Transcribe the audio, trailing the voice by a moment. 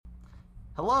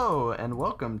Hello, and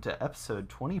welcome to episode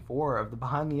 24 of the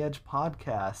Behind the Edge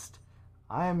podcast.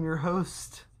 I am your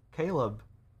host, Caleb,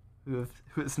 who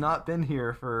has not been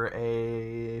here for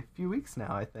a few weeks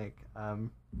now, I think.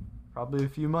 Probably a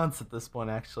few months at this point,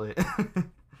 actually.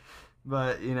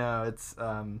 But, it's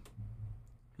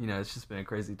just been a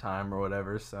crazy time or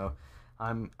whatever, so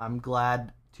I'm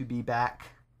glad to be back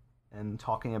and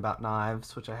talking about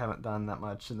knives, which I haven't done that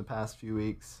much in the past few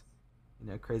weeks.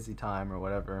 Crazy time or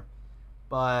whatever.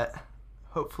 But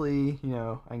hopefully,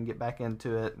 I can get back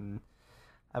into it. And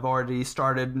I've already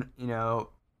started,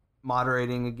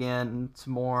 moderating again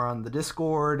some more on the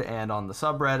Discord and on the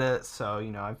subreddit. So,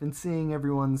 I've been seeing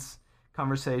everyone's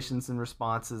conversations and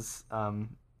responses,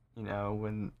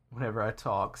 whenever I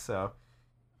talk. So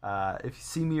if you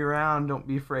see me around, don't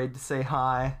be afraid to say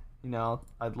hi.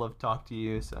 I'd love to talk to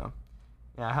you. So,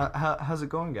 yeah, how's it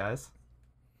going, guys?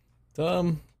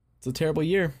 It's a terrible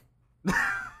year.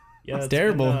 Yeah, it's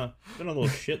terrible. Been a little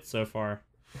shit so far.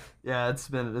 Yeah, it's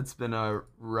been a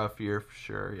rough year for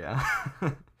sure. Yeah,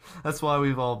 that's why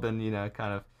we've all been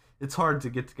kind of. It's hard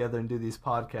to get together and do these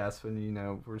podcasts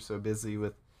when we're so busy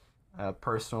with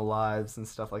personal lives and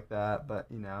stuff like that. But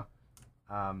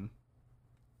oh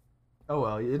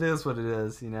well, it is what it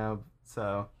is.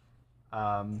 So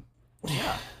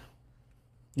yeah.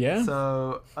 Yeah.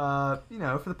 So for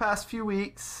the past few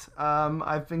weeks,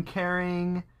 I've been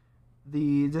carrying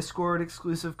the Discord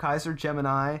exclusive Kaiser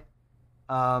Gemini.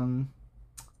 Awesome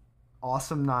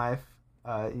knife.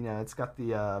 It's got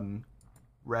the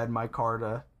red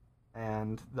micarta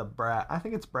and the brass. I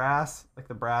think it's brass, like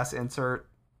the brass insert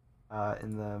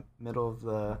in the middle of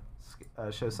the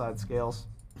show side scales.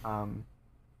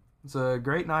 It's a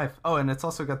great knife. Oh, and it's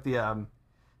also got the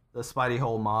Spidey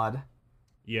hole mod.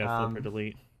 Yeah, flip or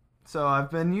delete. So I've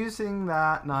been using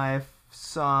that knife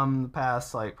the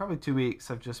past probably 2 weeks.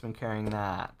 I've just been carrying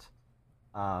that,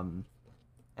 and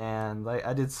I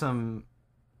had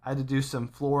to do some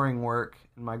flooring work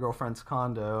in my girlfriend's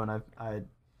condo, and I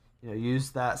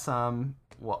used that some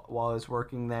while I was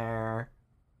working there,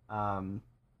 and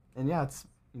yeah, it's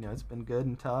been good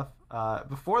and tough.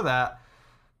 Before that,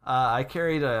 I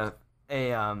carried a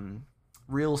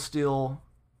real steel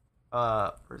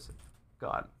where is it?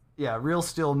 God, yeah, real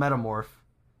steel Metamorph.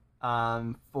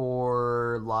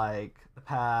 For the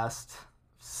past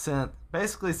since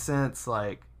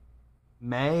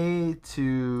May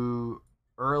to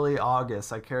early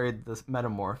August, I carried this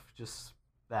Metamorph, just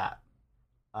that,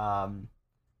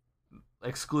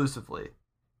 exclusively.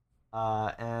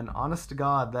 And honest to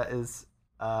God, that is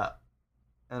an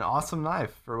awesome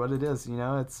knife for what it is.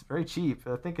 It's very cheap.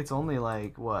 I think it's only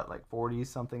 $40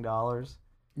 something.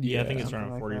 Yeah, I think it's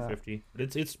around 40 like or 50.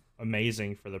 But it's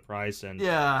amazing for the price, and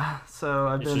yeah.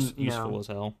 So it's just useful as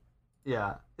hell.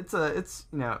 Yeah, it's I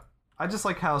just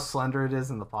like how slender it is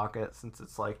in the pocket, since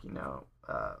it's it's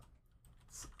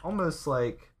almost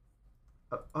like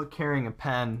carrying a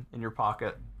pen in your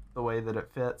pocket, the way that it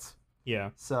fits. Yeah.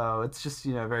 So it's just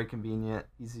very convenient,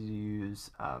 easy to use,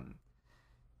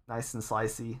 nice and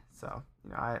slicey. So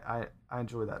I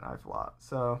enjoy that knife a lot.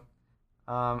 So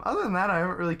other than that, I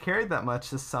haven't really carried that much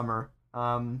this summer.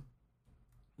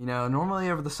 Normally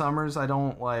over the summers I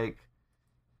don't I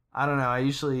don't know, I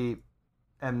usually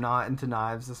am not into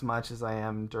knives as much as I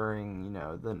am during,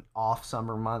 the off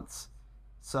summer months.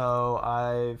 So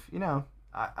I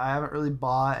haven't really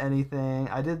bought anything.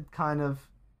 I did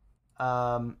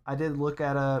I did look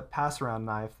at a pass around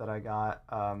knife that I got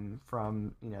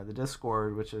from, the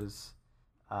Discord, which is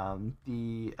what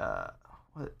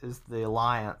is the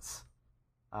Alliance.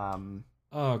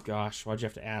 Oh gosh, why'd you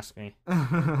have to ask me?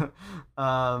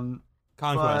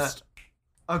 Conquest.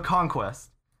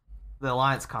 Conquest. The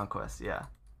Alliance Conquest, yeah.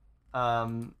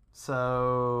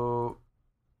 So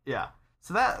yeah.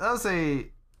 So that was I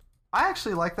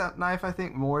actually like that knife, I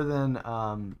think, more than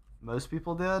most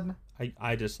people did.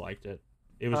 I disliked it.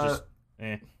 It was just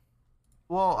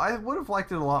Well, I would have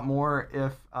liked it a lot more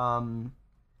if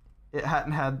it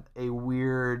hadn't had a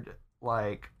weird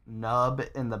nub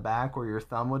in the back where your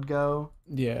thumb would go.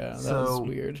 Yeah, that was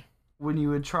weird. When you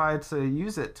would try to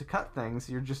use it to cut things,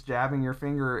 you're just jabbing your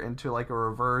finger into a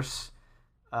reverse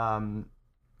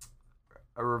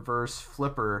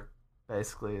flipper,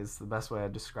 basically, is the best way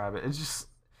I'd describe it. It's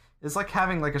like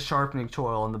having a sharpening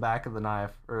choil in the back of the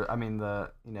knife, or I mean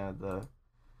the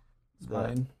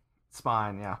Spine.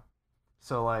 Spine, yeah.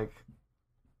 So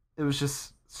it was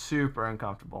just super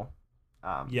uncomfortable.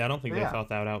 yeah, I don't think they thought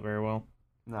that out very well.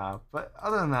 No, but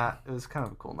other than that, it was kind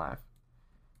of a cool knife.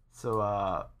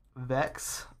 So,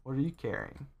 Vex, what are you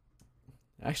carrying?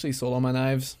 I actually sold all my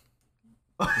knives.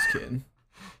 Just kidding.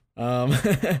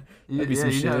 That'd be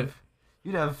some shit.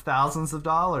 You'd have thousands of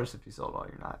dollars if you sold all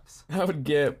your knives. I would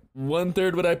get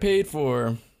 1/3 what I paid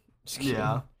for. Just kidding.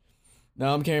 Yeah.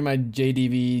 Now I'm carrying my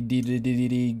JDV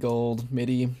DDDD gold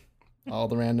MIDI, all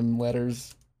the random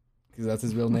letters, because that's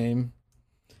his real name.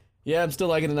 Yeah, I'm still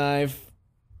liking the knife,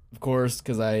 of course,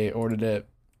 because I ordered it.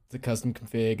 It's a custom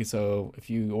config, so if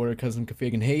you order a custom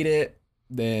config and hate it,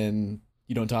 then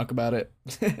you don't talk about it.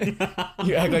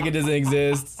 You act like it doesn't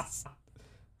exist.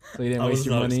 So you didn't waste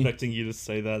your money. I was not expecting you to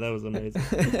say that. That was amazing.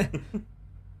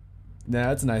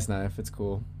 Nah, it's a nice knife. It's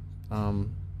cool.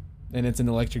 And it's an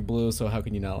electric blue, so how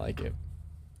can you not like it?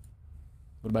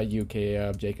 What about you,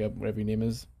 Jacob, whatever your name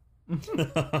is?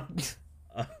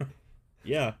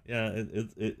 Yeah,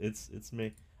 it's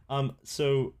me.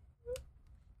 So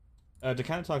to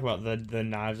kind of talk about the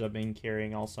knives I've been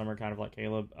carrying all summer, kind of like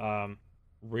Caleb.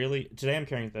 Really, today I'm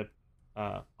carrying the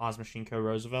Oz Machine Co.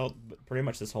 Roosevelt, but pretty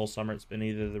much this whole summer it's been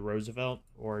either the Roosevelt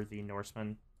or the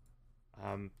Norseman.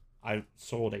 I've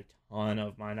sold a ton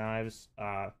of my knives.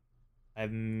 I've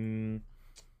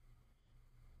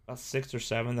about 6 or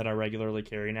 7 that I regularly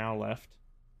carry now left,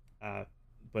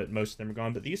 but most of them are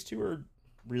gone. But these two are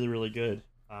really, really good.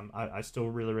 I still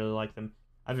really, really like them.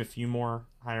 I have a few more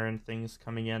higher end things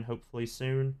coming in hopefully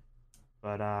soon,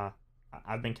 but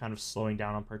I've been kind of slowing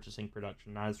down on purchasing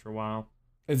production knives for a while.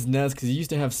 It's nuts because you used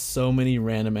to have so many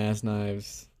random ass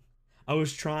knives. I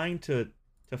was trying to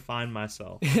find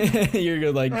myself. You're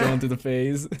good, like going through the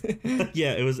phase.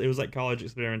 Yeah, it was like college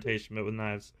experimentation, but with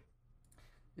knives.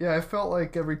 Yeah, I felt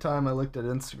like every time I looked at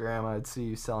Instagram, I'd see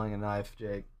you selling a knife,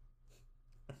 Jake.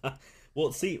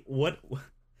 Well, see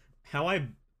how I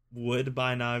would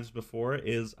buy knives before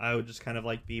is I would just kind of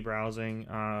like be browsing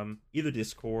either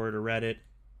Discord or Reddit,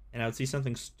 and I would see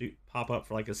something pop up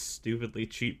for like a stupidly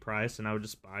cheap price, and I would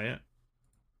just buy it.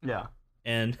 Yeah.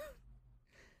 And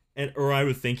or I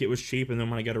would think it was cheap, and then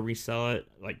when I go to resell it,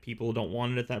 like people don't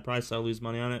want it at that price, so I lose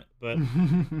money on it. But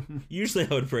usually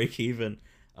I would break even.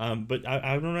 But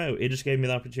I don't know. It just gave me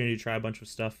the opportunity to try a bunch of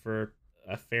stuff for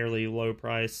a fairly low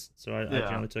price, so I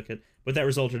generally took it. But that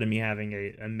resulted in me having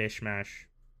a mishmash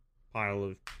pile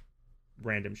of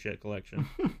random shit collection.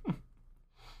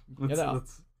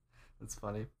 That's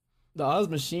funny. The Oz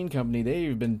Machine Company,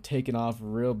 they've been taking off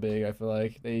real big. I feel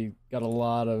like they got a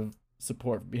lot of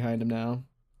support behind them now.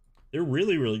 They're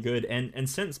really, really good. And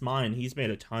since mine, he's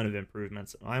made a ton of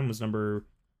improvements. Mine was number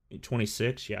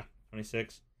 26. Yeah,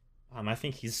 26. I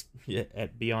think he's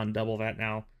at beyond double that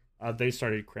now. They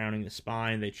started crowning the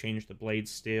spine. They changed the blade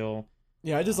steel.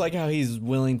 Yeah, I just like how he's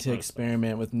willing to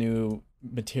experiment with new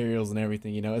materials and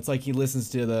everything. You know, it's like he listens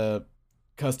to the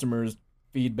customers'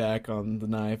 feedback on the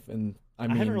knife, and I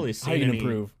haven't really seen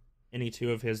improve any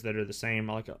two of his that are the same.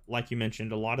 Like you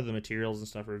mentioned, a lot of the materials and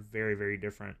stuff are very, very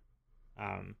different.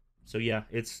 So yeah,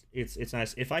 it's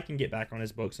nice. If I can get back on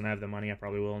his books and I have the money, I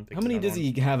probably will. And pick how many does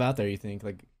he have out there? You think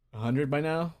like 100 by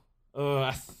now?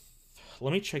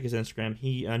 Let me check his Instagram.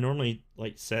 He normally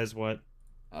like says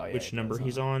which number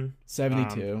he's on.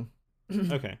 72.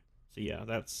 Okay, so yeah,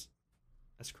 that's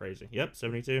crazy. Yep,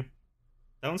 72.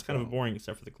 That one's kind of boring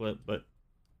except for the clip, but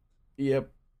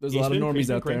yep, there's a lot of normies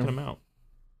out there. Them out.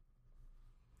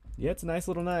 Yeah, it's a nice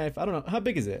little knife. I don't know how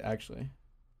big is it actually.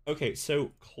 Okay,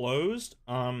 so closed.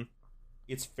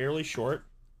 It's fairly short.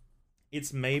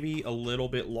 It's maybe a little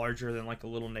bit larger than like a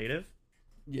little native.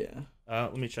 Yeah.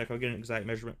 Let me check. I'll get an exact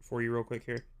measurement for you real quick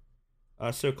here.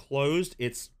 So closed,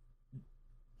 it's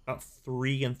about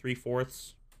 3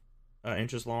 3/4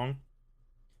 inches long.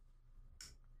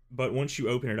 But once you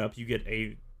open it up, you get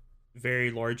a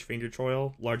very large finger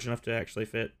choil, large enough to actually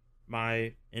fit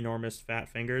my enormous fat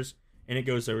fingers, and it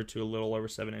goes over to a little over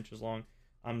 7 inches long.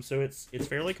 So it's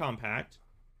fairly compact,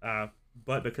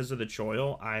 but because of the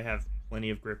choil, I have plenty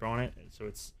of grip on it, so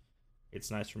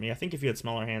it's nice for me. I think if you had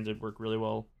smaller hands, it'd work really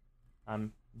well.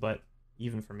 But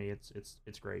even for me,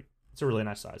 it's great. It's a really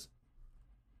nice size.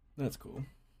 That's cool.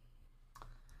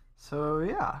 So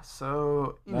yeah, that's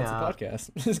a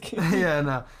podcast. Just kidding. Yeah,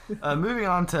 no. Moving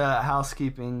on to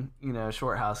housekeeping,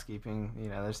 short housekeeping.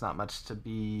 There's not much to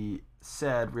be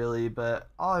said really, but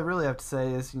all I really have to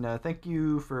say is, thank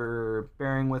you for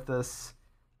bearing with us,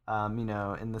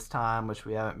 in this time which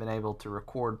we haven't been able to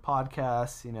record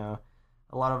podcasts.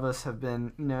 A lot of us have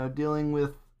been, dealing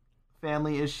with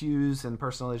family issues and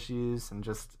personal issues, and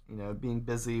just, being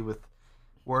busy with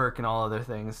work and all other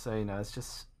things. So, it's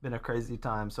just been a crazy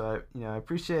time. So I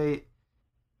appreciate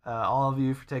all of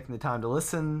you for taking the time to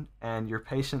listen and your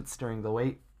patience during the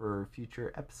wait for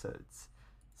future episodes.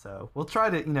 So we'll try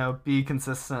to, be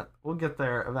consistent. We'll get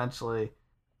there eventually.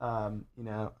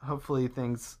 Hopefully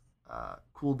things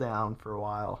cool down for a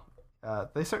while.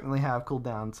 They certainly have cooled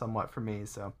down somewhat for me.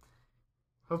 So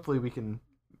hopefully we can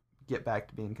get back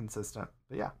to being consistent.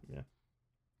 But yeah. Yeah.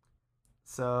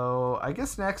 So I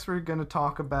guess next we're gonna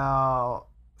talk about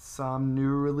some new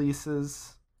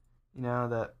releases. You know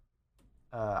that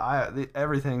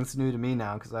everything's new to me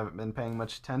now because I haven't been paying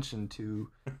much attention to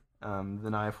the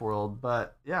knife world.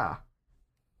 But yeah,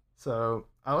 so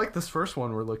I like this first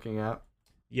one we're looking at.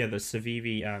 Yeah, the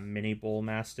Civivi mini bull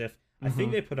mastiff. I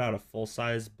think they put out a full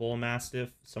size bull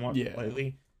mastiff somewhat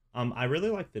lately. I really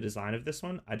like the design of this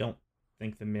one. I don't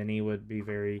think the mini would be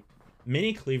very.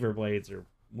 Mini cleaver blades are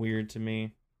weird to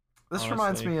me. This honestly.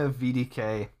 reminds me of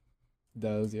VDK.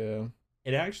 Does, yeah.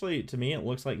 It actually, to me, it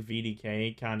looks like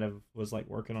VDK kind of was like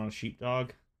working on a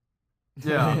sheepdog.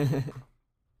 Yeah.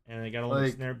 And they got a little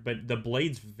in there, but the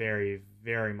blade's very,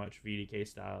 very much VDK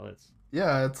style.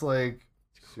 It's like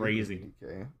crazy.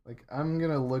 VDK. Like I'm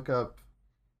gonna look up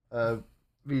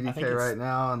VDK right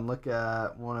now and look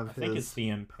at one of his. I think it's the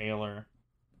Impaler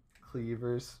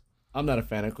cleavers. I'm not a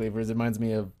fan of cleavers. It reminds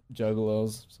me of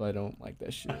juggalos, so I don't like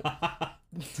that shit.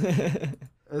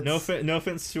 No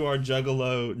offense to our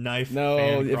Juggalo knife. No,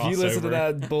 fan if you listen to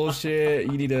crossover. that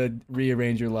bullshit, you need to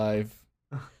rearrange your life.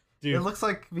 Dude, It looks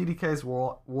like VDK's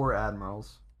War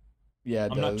Admirals. Yeah,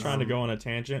 it I'm does. not trying to go on a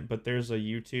tangent, but there's a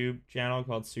YouTube channel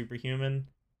called Superhuman,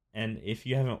 and if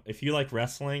you like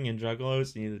wrestling and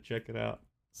Juggalos, you need to check it out.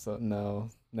 So no,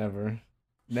 never.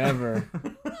 God.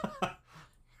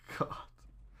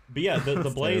 But yeah, the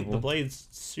blade terrible. the blade's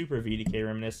super VDK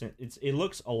reminiscent. It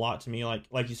looks a lot to me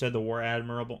like you said, the War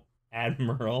Admiral.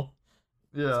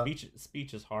 Yeah.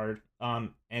 Speech is hard.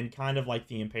 And kind of like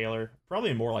the Impaler,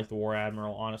 probably more like the War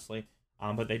Admiral, honestly.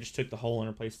 But they just took the hole and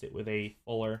replaced it with a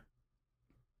fuller.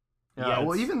 Yeah,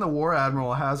 well, it's- even the War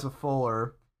Admiral has a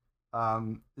fuller.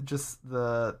 Just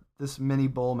this mini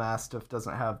bull mastiff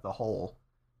doesn't have the hole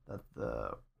that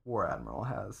the War Admiral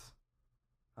has.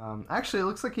 Actually, it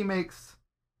looks like he makes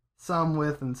some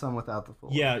with and some without the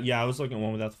fuller. Yeah, I was looking at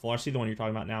one without the fuller. I see the one you're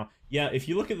talking about now. Yeah, if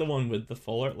you look at the one with the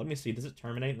fuller, let me see. Does it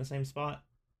terminate in the same spot?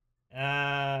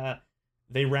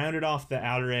 They rounded off the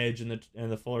outer edge, and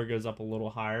the fuller goes up a little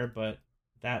higher, but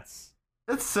that's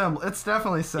It's similar. It's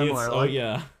definitely similar. oh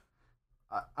yeah.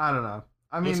 I don't know.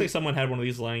 I Looks mean, like someone had one of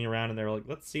these laying around, and they were like,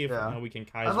 "Let's see if Yeah. we can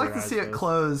Kaiserize I'd like to see it this."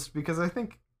 closed because I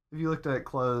think if you looked at it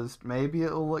closed, maybe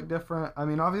it will look different. I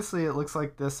mean, obviously, it looks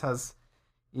like this has,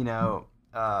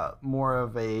 more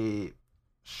of a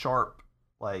sharp,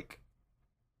 like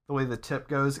the way the tip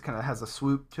goes. It kind of has a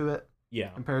swoop to it Yeah,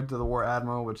 compared to the War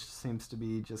Admiral, which seems to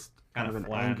be just kind of Kinda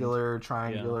an flattened. angular,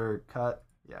 triangular cut.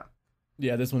 Yeah,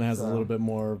 Yeah, this one has a So- little bit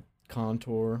more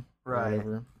contour. Or right.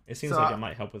 whatever. it seems So like it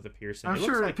might help with the piercing. I'm It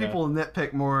looks sure like people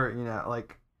nitpick more.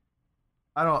 Like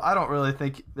I don't really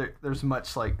think there's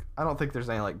much like I don't think there's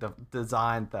any like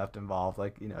design theft involved.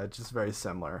 Like it's just very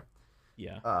similar.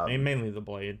 mainly the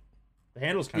blade. The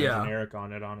handle's kind of Yeah. generic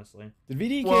on it, honestly. Did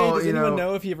VDK? Well, does you anyone know-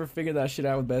 know if he ever figured that shit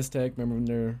out with Best Tech? Remember when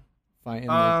they're fighting?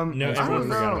 No, I everyone don't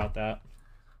forgot know. about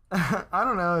that. I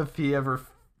don't know if he ever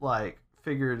like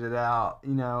figured it out,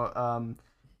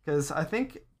 because I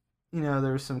think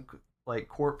there was some like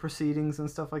court proceedings and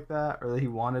stuff like that, or that he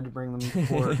wanted to bring them to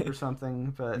court or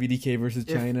something. But VDK versus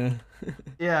if- China.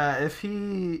 yeah, if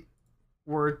he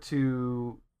were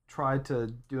to try to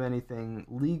do anything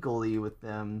legally with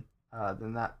them,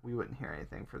 then that we wouldn't hear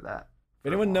anything for that. If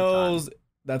anyone knows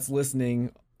that's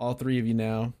listening, all three of you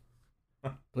now,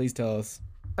 please tell us.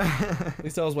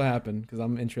 Please tell us what happened, because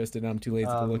I'm interested and I'm too lazy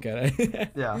to look at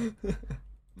it. Yeah.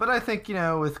 But I think,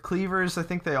 with cleavers, I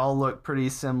think they all look pretty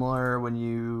similar when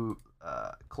you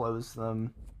close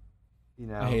them.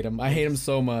 I hate them. I hate them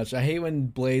so much. I hate when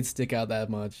blades stick out that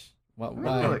much. Why?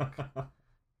 Really?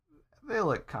 They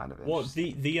look kind of Well,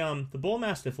 interesting. the bull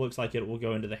mastiff looks like it will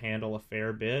go into the handle a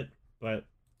fair bit, but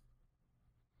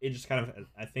it just kind of,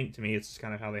 I think to me, it's just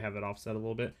kind of how they have it offset a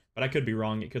little bit. But I could be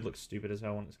wrong. It could look stupid as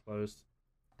hell when it's closed.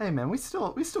 Hey man, we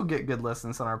still get good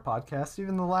listens on our podcast.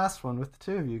 Even the last one with the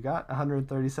two of you got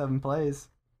 137 plays.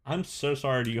 I'm so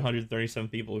sorry to you 137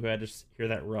 people who had to hear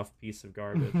that rough piece of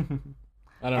garbage.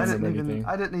 I don't remember anything.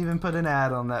 I didn't even put an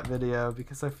ad on that video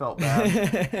because I felt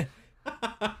bad.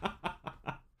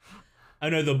 I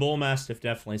know the bull mastiff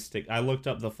definitely stick. I looked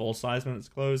up the full size when it's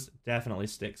closed. Definitely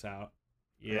sticks out.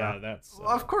 Yeah, that's. Well,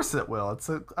 of course it will.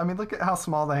 I mean, look at how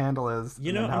small the handle is. You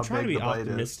and know, then how I'm trying to big be the blade is.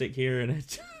 optimistic here, and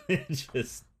it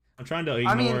just. I'm trying to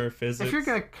ignore physics. If you're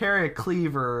gonna carry a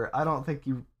cleaver, I don't think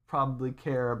you probably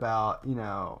care about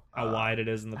how wide it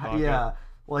is in the pocket. Yeah,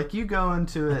 like you go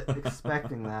into it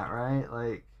expecting that, right?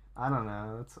 Like I don't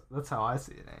know. That's how I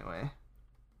see it anyway.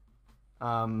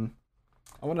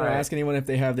 I want to ask anyone if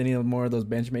they have any more of those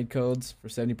Benchmade codes for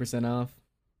 70% off.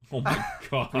 Oh my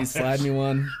god. Please slide me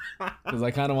one, because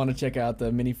I kind of want to check out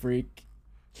the Mini Freak.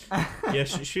 Yeah,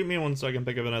 shoot me one so I can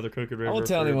pick up another Crooked River won't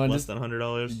tell for anyone, less just than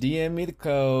 $100. DM me the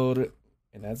code,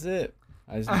 and that's it.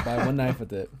 I just buy one knife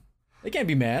with it. They can't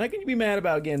be mad. I can be mad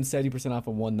about getting 70% off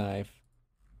of one knife.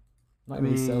 I'm not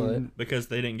gonna resell it. Because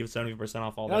they didn't give 70%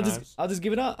 off all the knives. I'll just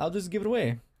give it out. I'll just give it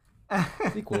away.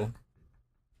 Sequel. Dude,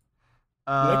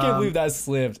 Um, I can't believe that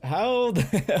slipped. How the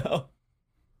hell?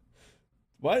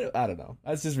 Why? I don't know.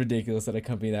 That's just ridiculous that a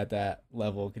company at that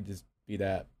level could just be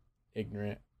that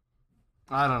ignorant.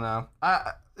 I don't know.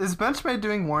 Is Benchmade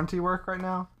doing warranty work right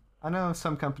now? I know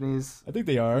some companies. I think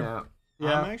they are. Yeah.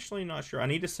 Yeah. I'm actually not sure. I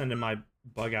need to send in my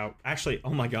bug out. Actually,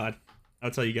 oh my god.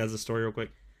 I'll tell you guys a story real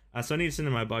quick. So I need to send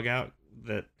in my bug out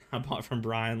that I bought from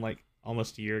Brian like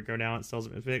almost a year ago now. It still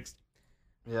hasn't been fixed.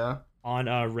 Yeah. On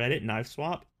Reddit Knife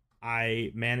Swap,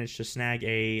 I managed to snag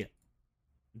a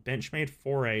Benchmade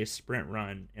 4A sprint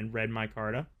run in red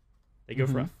micarta. They go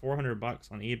for about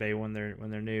 $400 on eBay when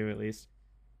they're new, at least.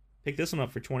 Pick this one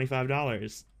up for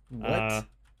 $25. What?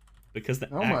 Because the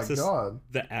Oh axis, my god.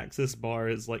 the axis bar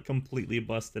is like completely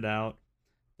busted out.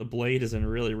 The blade is in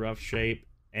really rough shape,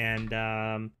 and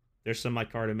there's some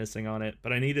micarta missing on it.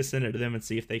 But I need to send it to them and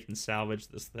see if they can salvage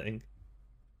this thing.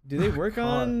 Do they work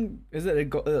on? Is it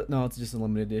a no? It's just a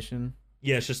limited edition.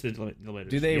 Yeah, it's just the latest.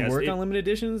 Do they work on limited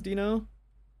editions? Do you know?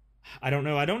 I don't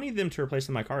know. I don't need them to replace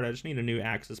the micarta. I just need a new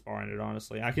axis bar in it.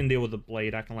 Honestly, I can deal with the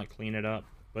blade. I can like clean it up,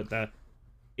 but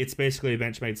it's basically a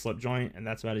Benchmade slip joint, and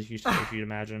that's about as useful as you'd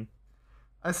imagine.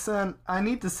 I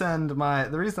need to send my.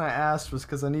 The reason I asked was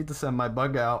because I need to send my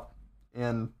bug out,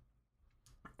 and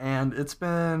it's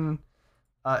been.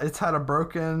 It's had a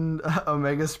broken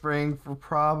Omega spring for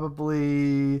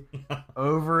probably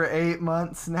over 8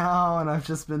 months now, and I've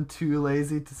just been too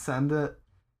lazy to send it.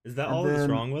 Is that And all that's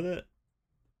then- wrong with it?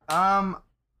 I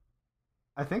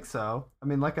think so. I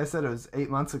mean, like I said, it was 8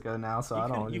 months ago now, so I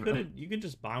don't. You could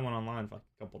just buy one online for like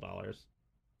a couple $.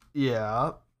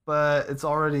 Yeah, but it's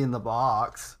already in the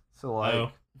box, so like.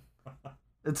 Oh.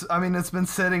 It's. I mean, it's been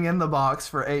sitting in the box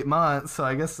for 8 months, so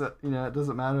I guess that, it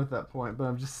doesn't matter at that point. But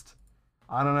I'm just,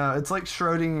 I don't know. It's like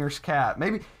Schrodinger's cat.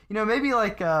 Maybe maybe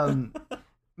like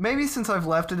maybe since I've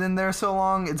left it in there so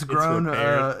long, it's grown.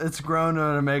 repaired. It's grown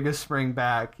an Omega spring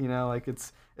back. Like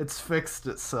it's fixed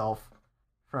itself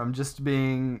from just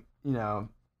being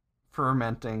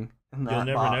fermenting in that You'll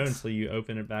never box. know until you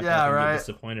open it back Yeah, up and right. get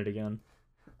disappointed again.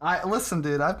 Listen,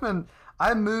 dude.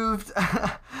 I moved.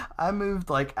 I moved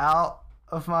like out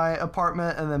of my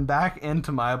apartment and then back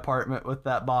into my apartment with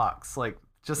that box, like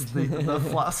just the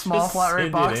small Just flat rate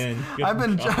send box. it in. Good I've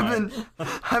been God.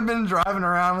 I've been driving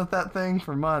around with that thing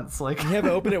for months. Like You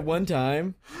haven't opened it one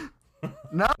time.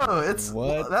 no, it's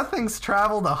What? that thing's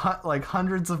traveled like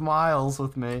hundreds of miles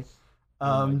with me,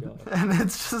 Oh my God. and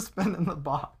it's just been in the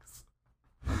box.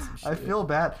 That's some I shit. feel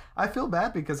bad. I feel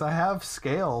bad because I have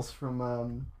scales from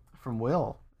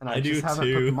Will, and I I do just haven't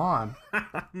put too. them on.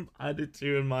 I did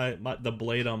too, and my the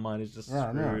blade on mine is just Yeah,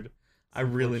 I know. screwed. I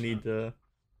really need to.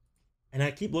 And I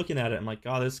keep looking at it. I'm like,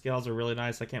 God, those scales are really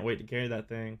nice. I can't wait to carry that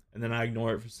thing. And then I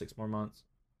ignore it for 6 more months.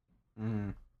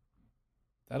 Mm.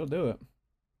 That'll do it.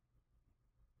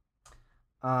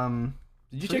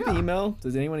 Did you So check yeah. the email?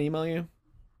 Does anyone email you?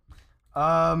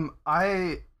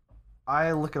 I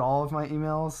look at all of my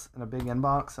emails in a big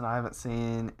inbox, and I haven't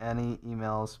seen any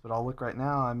emails. But I'll look right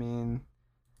now. I mean,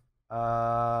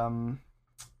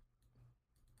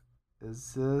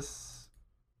 is this?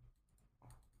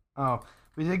 Oh,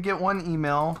 we did get one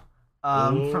email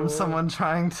from Oh. someone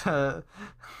trying to.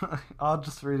 I'll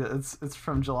just read it. It's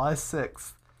from July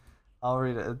 6th. I'll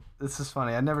read it. This is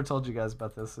funny. I never told you guys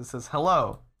about this. It says,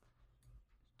 "Hello.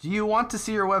 Do you want to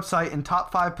see your website in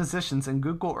top 5 positions in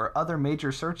Google or other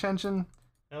major search engine?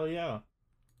 Hell yeah.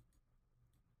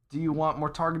 Do you want more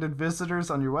targeted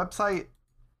visitors on your website?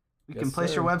 We can Yes,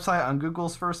 place your sir. website on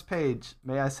Google's first page.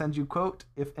 May I send you quote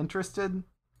if interested?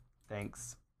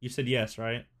 Thanks." You said yes,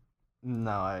 right?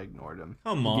 No, I ignored him.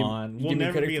 Come You give- on. you We'll give me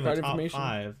never credit be in the card top information?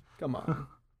 5. Come on.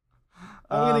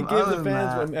 I'm gonna give other the than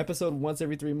fans an that- episode once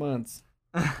every 3 months.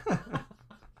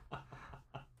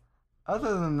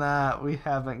 Other than that, we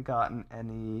haven't gotten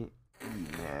any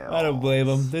emails. I don't blame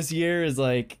them. This year is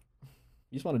like,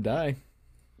 you just want to die.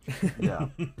 Yeah.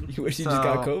 You wish you just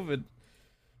got So- COVID.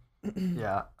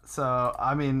 Yeah. So,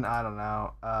 I mean, I don't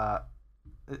know.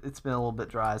 It's been a little bit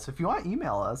dry. So if you want,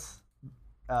 email us.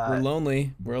 We're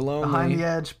lonely. We're lonely.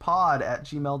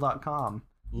 behindtheedgepod@gmail.com.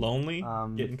 Lonely?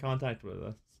 Um, Get in contact with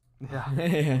us.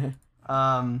 Yeah.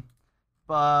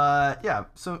 But yeah,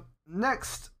 so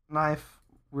next knife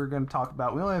we're going to talk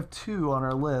about, we only have 2 on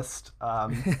our list.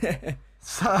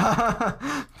 So,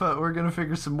 but we're gonna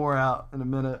figure some more out in a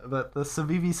minute. But the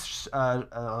Civivi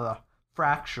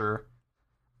fracture,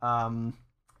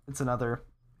 it's another,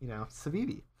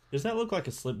 Civivi. Does that look like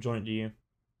a slip joint to you?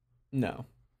 No.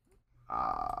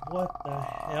 What the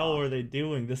hell are they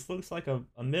doing? This looks like a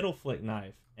middle flick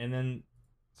knife, and then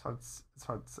It's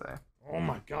hard to say. oh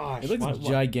my gosh, It looks why-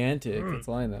 gigantic. That's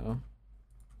all I know.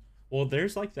 Well,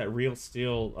 there's like that Real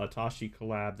Steel Tashi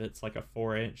collab that's like a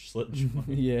 4-inch slip joint.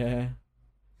 Yeah.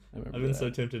 I remember I've been that. so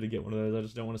tempted to get one of those. I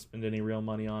just don't want to spend any real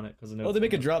money on it because I know. Oh, it's they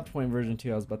make a gonna- drop point version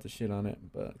too. I was about to shit on it,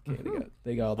 but okay,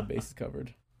 they got all the bases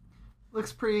covered.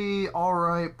 Looks pretty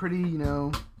alright, pretty,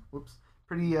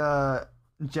 pretty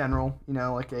general,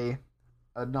 like a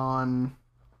non,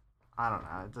 I don't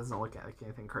know, it doesn't look like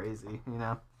anything crazy,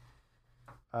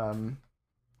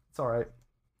 It's alright.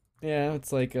 Yeah,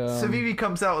 it's like Civivi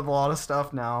comes out with a lot of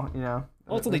stuff now,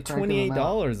 Oh, it's only They're cranking them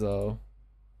out. $28 though.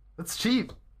 It's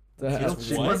cheap. That's How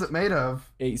cheap what? was it made of?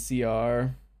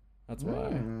 8CR. That's why.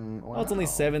 Wow. Oh, it's only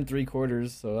 7.75,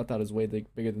 so I thought it was way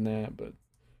bigger than that, but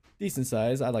decent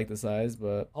size. I like the size,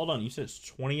 but Hold on, you said it's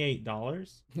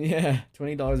 $28, yeah,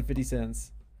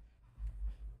 $20.50.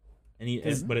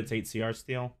 but it's 8CR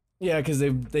steel. Yeah, because they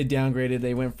downgraded.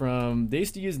 They went from they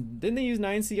used to use didn't they use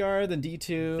 9CR then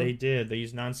D2? They did. They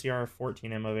used 9CR 14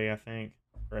 MOV, I think,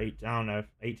 or 8. I don't know,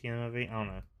 18 MOV. I don't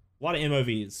know. A lot of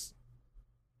MOVs.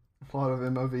 A lot of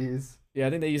MOVs. Yeah,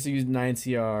 I think they used to use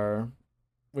 9CR,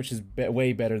 which is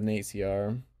way better than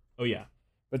 8CR. Oh yeah,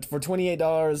 But for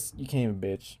 $28, you can't even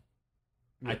bitch.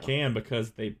 I can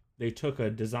because they took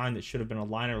a design that should have been a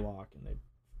liner lock and they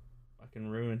fucking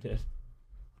ruined it.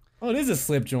 Oh, it is a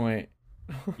slip joint.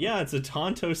 Yeah, it's a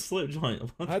Tonto slip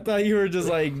joint. I thought you were just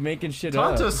like making shit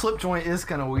Tonto up. slip joint is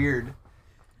kind of weird.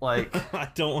 Like, I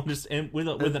don't understand with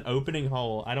an opening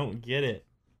hole. I don't get it.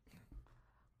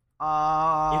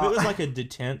 If it was like a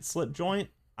detent slip joint,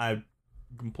 I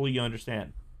completely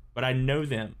understand. But I know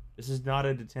them. This is not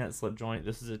a detent slip joint.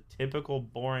 This is a typical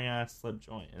boring ass slip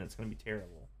joint, and it's gonna be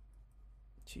terrible.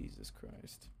 Jesus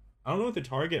Christ. I don't know what the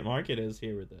target market is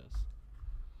here with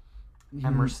this.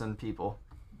 Emerson people.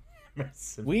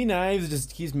 We Knives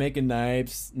just keeps making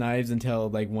knives until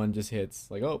like one just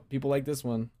hits. Like, oh, people like this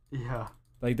one. Yeah.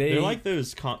 Like They're like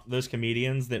those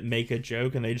comedians that make a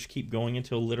joke and they just keep going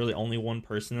until literally only one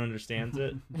person understands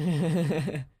it.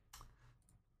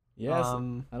 Yes. I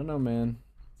don't know, man.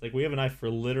 It's like we have a knife for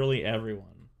literally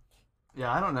everyone.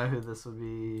 Yeah, I don't know who this would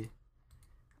be.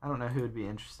 I don't know who would be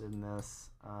interested in this.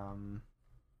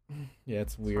 Yeah,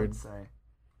 it's It's hard weird. to say.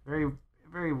 Very,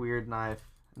 very weird knife.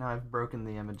 Now I've broken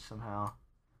the image somehow.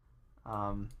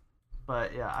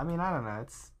 But yeah, I mean, I don't know.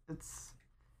 It's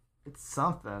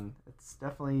something. It's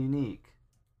definitely unique.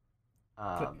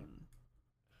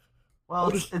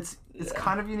 Well, it's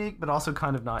kind of unique, but also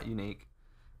kind of not unique.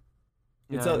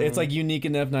 You It's know what I it's like mean? unique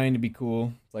enough 9 to be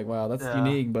cool. It's like, wow, that's Yeah.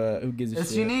 unique, but who gives a It's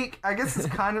shit? unique. I guess it's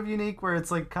kind of unique where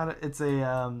it's like it's a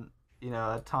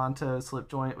a Tonto slip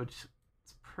joint, which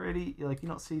is pretty like you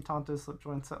don't see Tonto slip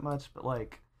joints that much, but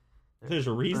like There's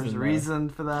a reason. there's a though. reason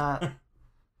for that.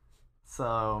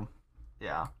 So,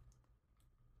 yeah.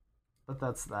 But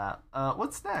that's that.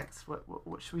 What's next? What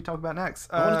should we talk about next?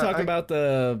 I want to talk about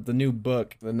the new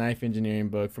book, the knife engineering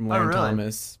book from Larry really?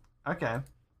 Thomas. Okay.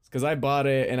 Because I bought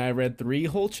it and I read 3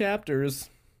 whole chapters,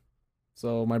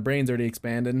 so my brain's already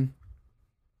expanding.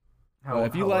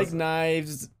 If you how like was it?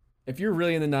 knives, if you're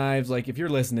really into knives, like if you're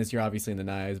listening to this, you're obviously into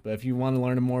knives. But if you want to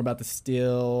learn more about the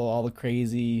steel, all the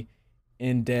crazy,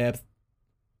 in-depth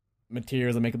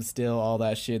materials that make up the steel, all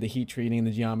that shit, the heat treating,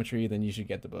 the geometry, then you should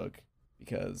get the book.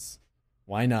 Because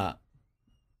why not?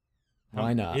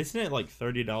 Why not? Isn't it like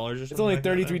 $30 or something? It's only like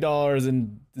that, though? $33,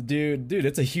 and dude,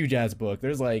 it's a huge ass book.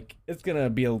 There's like, it's gonna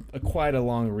be a quite a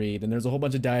long read, and there's a whole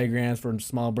bunch of diagrams from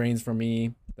small brains for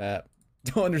me that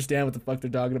don't understand what the fuck they're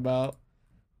talking about.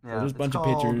 Yeah, So there's a it's bunch of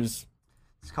called- pictures.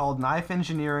 It's called Knife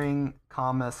Engineering,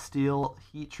 Steel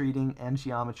Heat Treating and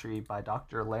Geometry by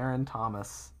Dr. Laren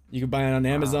Thomas. You can buy it on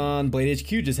Amazon. Blade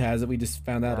HQ just has it. We just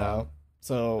found that Yeah. out.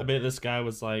 So I bet this guy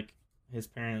was like, his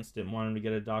parents didn't want him to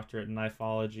get a doctorate in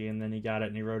knifeology, and then he got it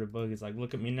and he wrote a book. He's like,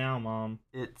 look at me now, Mom.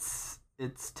 It's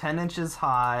 10 inches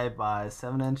high by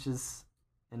 7 inches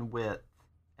in width,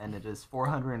 and it is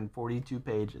 442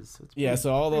 pages. So it's yeah, pretty-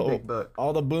 so all pretty the big book.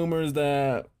 all the boomers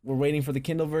that were waiting for the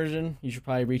Kindle version, you should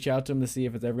probably reach out to them to see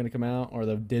if it's ever gonna come out, or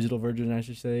the digital version, I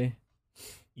should say.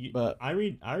 But- I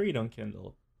read on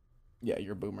Kindle. Yeah,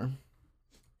 you're a boomer.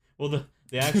 Well,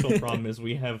 the actual problem is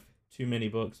we have too many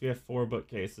books. We have 4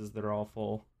 bookcases that are all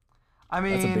full. I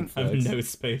That's a mean, big I have Thanks. no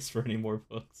space for any more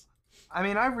books. I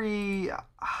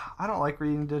don't like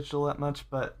reading digital that much,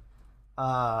 but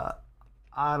I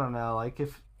don't know. Like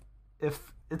if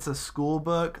if it's a school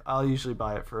book, I'll usually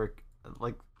buy it for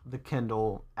like the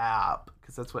Kindle app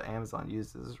because that's what Amazon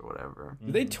uses or whatever.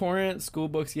 Do they torrent school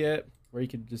books yet? Where you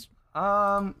could just You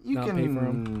Not can pay for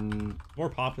 'em? More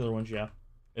popular ones, yeah.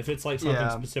 If it's like something Yeah.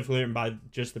 specifically written by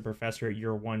just the professor at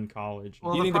your one college.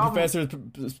 Well, do you the think the problem-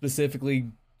 professors specifically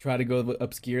try to go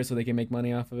obscure so they can make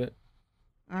money off of it?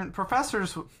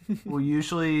 Professors will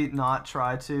usually not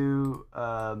try to,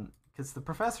 because the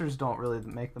professors don't really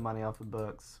make the money off the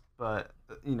books, but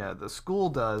the school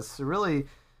does. So really,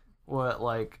 what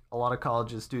like a lot of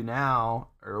colleges do now,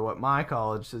 or what my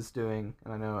college is doing,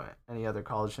 and I know any other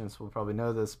college students will probably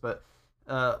know this, but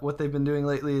what they've been doing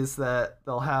lately is that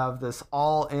they'll have this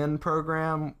all-in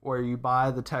program where you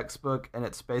buy the textbook and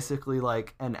it's basically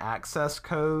like an access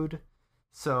code.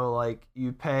 So like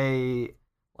you pay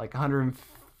like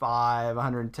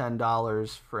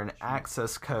 $110 for an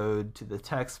access code to the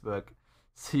textbook.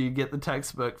 So you get the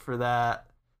textbook for that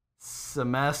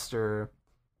semester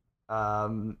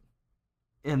in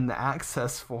the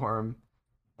access form,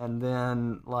 and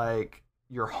then like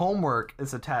your homework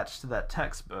is attached to that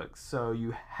textbook, so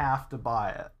you have to buy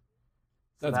it.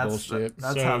 So That's bullshit.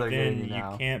 That's so how they're then getting you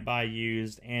now. can't buy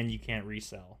used and you can't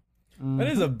resell. That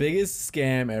is the biggest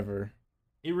scam ever.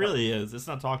 It really is. It's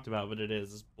not talked about, but it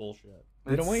is. It's bullshit.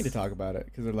 They don't want you to talk about it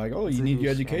because they're like, "Oh, it's you a need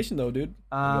your huge scam. education though, dude."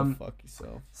 Go fuck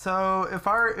yourself. So if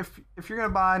you're gonna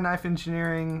buy Knife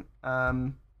Engineering,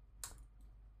 by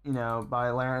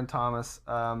Laren Thomas,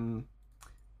 I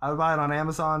would buy it on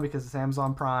Amazon because it's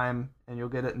Amazon Prime and you'll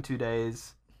get it in 2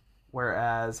 days.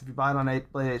 Whereas if you buy it on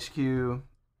Blade HQ,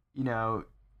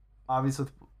 obviously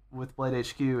with Blade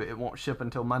HQ it won't ship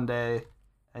until Monday,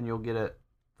 and you'll get it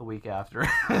the week after.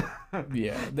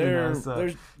 Yeah, there's so-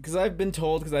 because I've been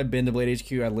told, because I've been to Blade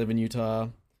HQ. I live in Utah,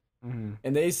 Mhm.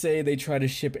 and they say they try to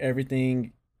ship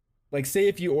everything. Like, say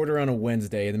if you order on a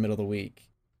Wednesday in the middle of the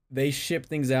week, they ship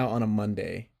things out on a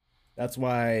Monday. That's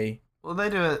why. Well, they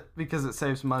do it because it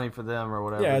saves money for them or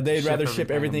whatever. Yeah, to they'd rather ship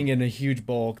everything everything. in a huge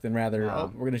bulk than rather, Yeah.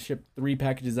 oh, we're gonna ship 3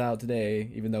 packages out today,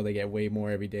 even though they get way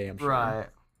more every day. I'm sure.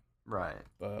 Right.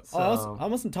 But So- I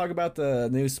must talk about the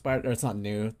new Spider. Or it's not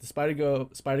new. The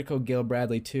Spyderco Gale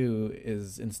Bradley 2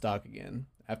 is in stock again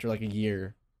after like a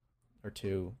year or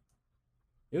two.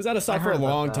 It was out of stock for heard a about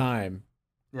long that. time,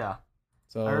 Yeah.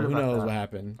 so I heard who about knows that. what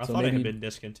happened. I so thought maybe it had been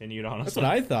discontinued, honestly. that's what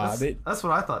I thought. That's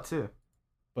what I thought too.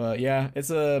 But yeah, it's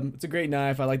a great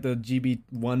knife. I like the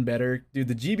GB1 better, dude.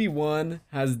 The GB1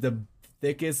 has the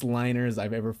thickest liners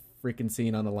I've ever freaking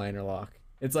seen on the liner lock.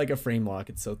 It's like a frame lock.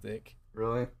 It's so thick.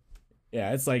 Really?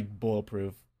 Yeah, it's like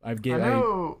bulletproof. I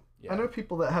know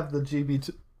people that have the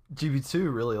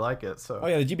GB2 really like it. So Oh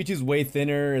yeah, the GB2 is way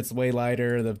thinner. It's way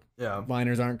lighter. The yeah.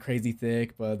 liners aren't crazy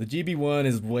thick, but the GB1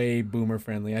 is way boomer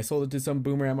friendly. I sold it to some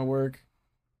boomer at my work.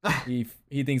 He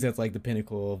thinks that's like the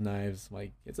pinnacle of knives.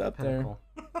 Like, it's up Pinnacle.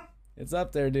 there. It's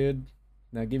up there, dude.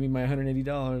 Now give me my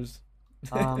 $180.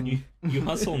 You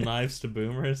hustle knives to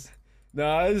boomers. No,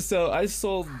 I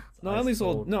sold. No, I only Ice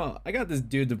sold. cold. No, I got this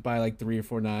dude to buy like 3 or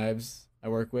 4 knives I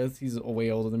work with. He's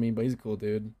way older than me, but he's a cool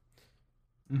dude.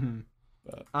 Mhm.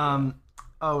 But,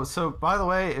 Oh, so by the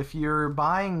way, if you're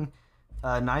buying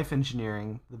Knife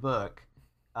Engineering, the book,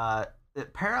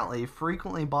 apparently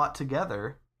frequently bought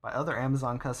together by other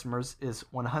Amazon customers is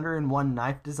 101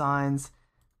 Knife Designs.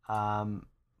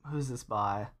 Who's this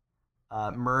by?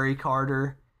 Murray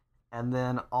Carter, and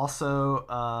then also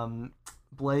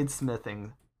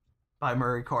Bladesmithing by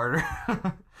Murray Carter.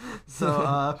 So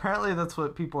apparently that's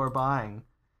what people are buying.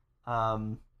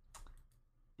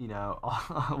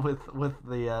 With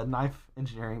the Knife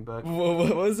Engineering book.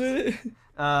 what was it?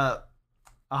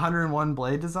 101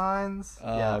 blade designs.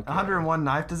 Oh, okay. 101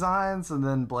 knife designs, and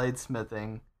then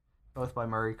bladesmithing, both by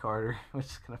Murray Carter, which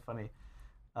is kind of funny.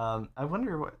 I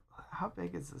wonder how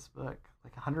big is this book?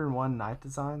 Like 101 knife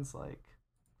designs? Like,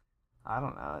 I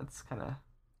don't know. It's kind of.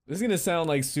 This is gonna sound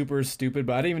like super stupid,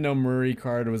 but I didn't even know Murray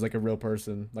Carter was like a real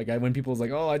person. Like, when people was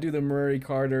like, "Oh, I do the Murray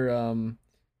Carter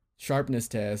sharpness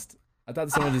test," I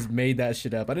thought someone just made that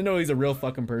shit up. I didn't know he's a real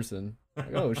fucking person.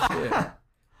 Like, oh shit.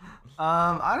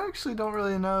 I actually don't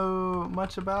really know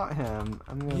much about him.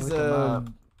 I'm gonna He's look him up.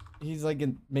 he's like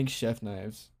makes chef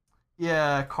knives.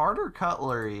 Yeah, Carter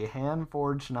Cutlery, hand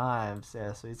forged knives.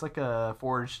 Yeah, so he's like a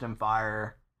forged in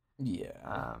fire,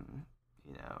 Yeah.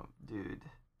 dude.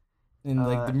 And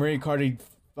like the Murray Carter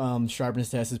sharpness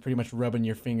test is pretty much rubbing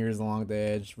your fingers along the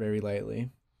edge very lightly.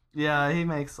 Yeah, he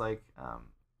makes like a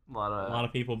lot A lot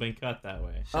of people been cut that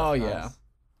way. chef Oh, knives. yeah.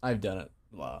 I've done it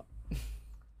a lot.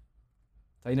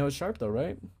 How you know it's sharp though,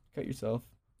 right? Cut yourself.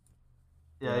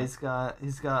 Yeah, Yeah.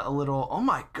 he's got a little. Oh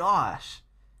my gosh!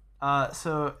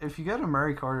 So if you go to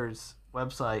Murray Carter's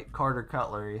website,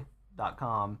 cartercutlery.com,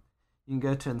 blade.com, you can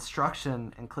go to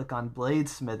instruction and click on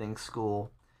bladesmithing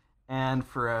school, and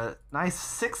for a nice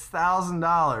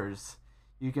 $6,000,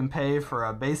 you can pay for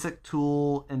a basic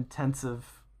tool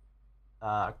intensive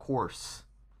course.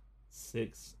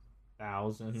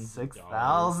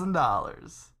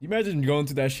 $6,000. You imagine going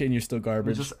through that shit and you're still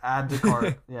garbage. Just add to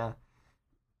cart. Yeah.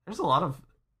 There's a lot of.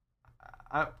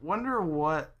 I wonder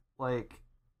what like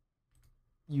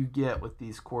you get with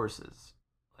these courses.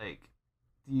 Like,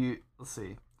 let's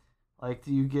see. Like,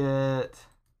 do you get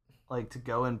like to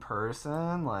go in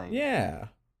person? Like, yeah.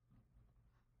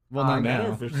 Well, not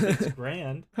now. For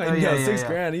 $6,000. I know,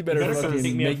 $6,000. You better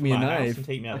fucking make me a knife and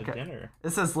take me out to dinner. It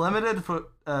says limited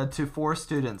to 4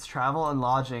 students. Travel and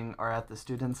lodging are at the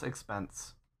student's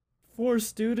expense. 4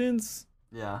 students?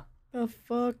 Yeah. The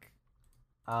fuck?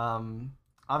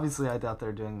 Obviously, I doubt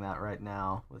they're doing that right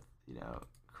now with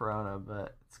Corona,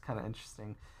 but it's kind of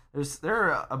interesting.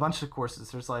 There are a bunch of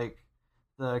courses. There's like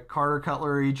the Carter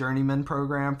Cutlery Journeyman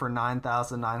program for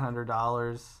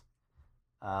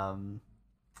 $9,900.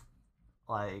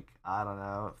 Like, I don't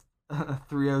know,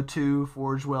 302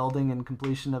 forge welding and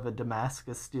completion of a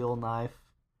Damascus steel knife.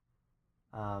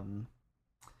 The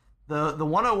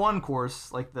 101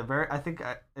 course, like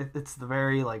it's the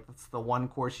very like it's the one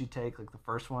course you take, like the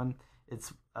first one.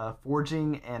 It's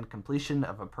forging and completion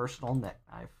of a personal neck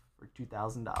knife for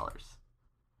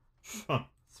 $2,000.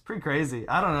 It's pretty crazy.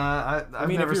 I don't know. I've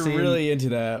mean, never if you're seen, really into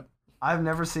that, I've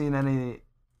never seen any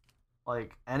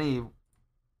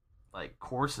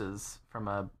courses from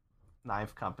a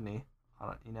knife company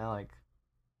on like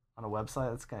on a website.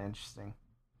 That's kind of interesting.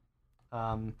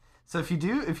 So if you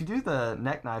do the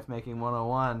neck knife making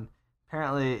 101,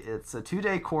 apparently it's a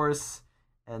 2-day course,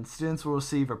 and students will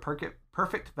receive a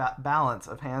perfect balance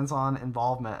of hands-on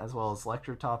involvement as well as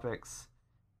lecture topics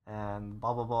and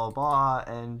blah blah blah blah,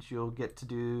 and you'll get to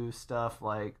do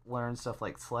learn stuff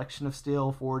like selection of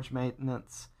steel, forge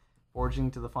maintenance,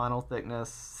 forging to the final thickness,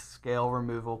 scale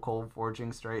removal, cold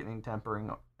forging, straightening,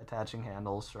 tempering, attaching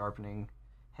handles, sharpening,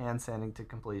 hand sanding to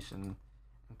completion,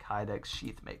 and Kydex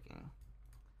sheath making.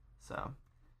 So,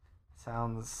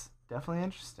 sounds definitely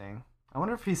interesting. I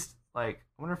wonder if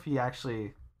he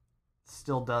actually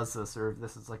still does this, or if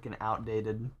this is like an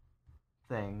outdated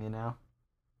thing,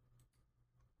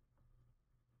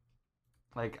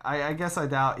 Like, I guess I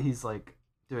doubt he's like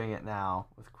doing it now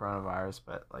with coronavirus,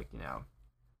 but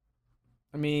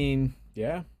I mean,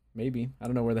 yeah, maybe. I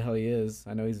don't know where the hell he is.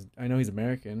 I know he's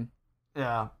American.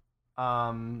 Yeah.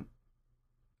 I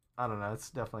don't know. It's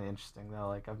definitely interesting though.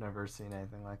 Like, I've never seen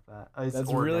anything like that.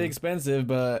 That's really expensive,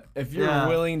 but if you're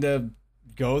willing to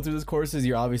go through those courses,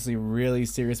 you're obviously really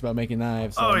serious about making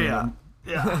knives. So, yeah.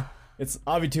 It's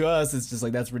obvious to us. It's just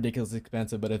like that's ridiculously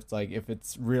expensive. But if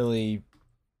it's really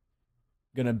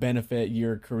gonna benefit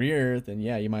your career, then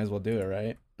yeah, you might as well do it,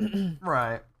 right?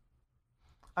 Right.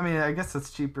 I mean, I guess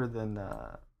it's cheaper than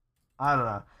I don't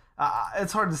know.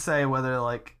 It's hard to say whether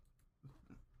like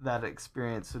that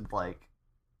experience would like,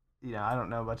 I don't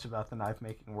know much about the knife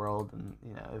making world, and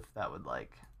if that would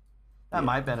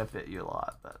might benefit you a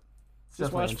lot, but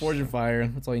just watch Forge and Fire.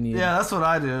 That's all you need. Yeah, that's what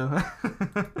I do.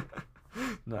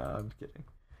 No, I'm kidding.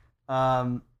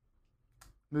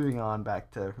 Moving on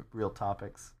back to real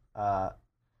topics.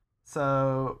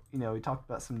 So, we talked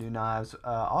about some new knives.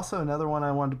 Also, another one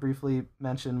I wanted to briefly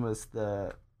mention was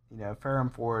the, Ferrum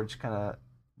Forge kind of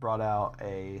brought out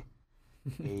a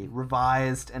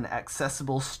revised and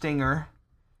accessible Stinger,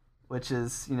 which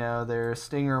is, their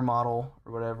Stinger model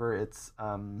or whatever. It's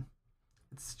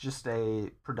just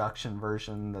a production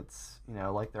version that's,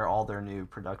 like all their new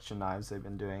production knives they've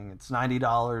been doing. It's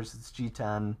 $90. It's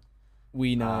G10.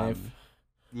 Wee knife.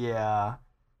 Yeah.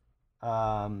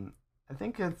 I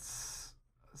think it's,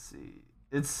 let's see,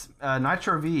 it's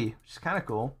Nitro V, which is kind of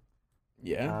cool.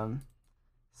 Yeah.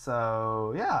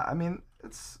 So yeah, I mean,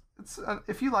 it's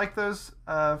if you like those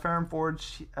Ferrum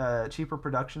Forge cheaper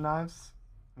production knives,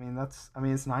 it's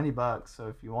 $90. So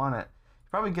if you want it, you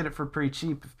probably get it for pretty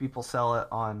cheap if people sell it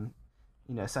on,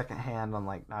 secondhand on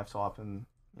like Knife Swap and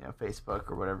Facebook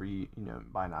or whatever you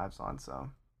buy knives on. So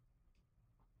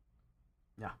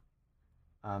yeah.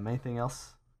 Anything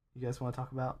else you guys want to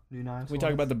talk about? New knives? Can we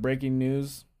talk about the breaking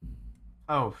news?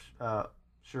 Oh,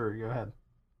 sure. Go ahead.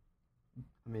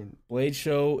 Blade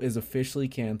Show is officially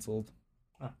canceled.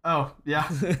 Oh, yeah.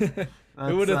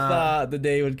 Who would have thought the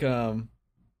day would come?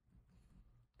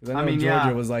 Because I know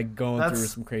Georgia was like going through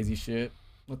some crazy shit.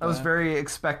 That was very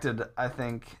expected, I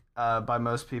think, by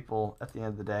most people at the end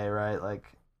of the day, right? Like,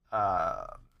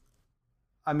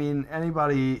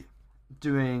 anybody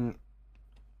doing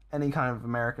any kind of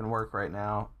American work right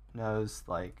now knows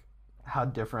like how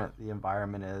different the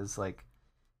environment is. Like,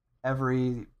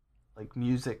 every like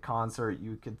music concert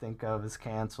you could think of is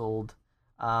canceled.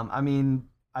 I mean,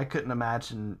 I couldn't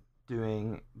imagine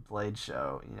doing Blade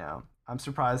Show. You know, I'm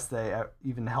surprised they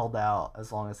even held out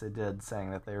as long as they did,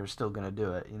 saying that they were still going to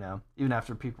do it. You know, even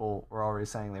after people were already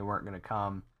saying they weren't going to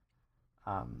come.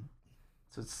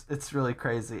 So it's really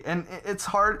crazy, and it's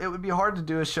hard. It would be hard to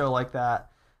do a show like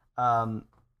that. You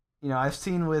know, I've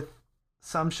seen with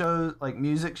some shows, like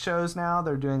music shows now,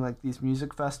 they're doing like these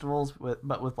music festivals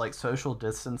but with like social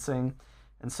distancing,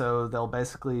 and so they'll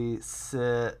basically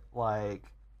sit like,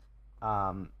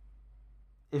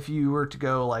 if you were to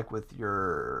go like with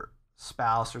your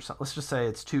spouse or something, let's just say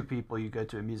it's two people, you go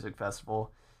to a music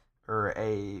festival or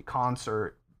a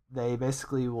concert, they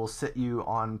basically will sit you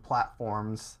on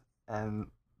platforms and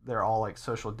they're all like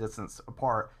social distance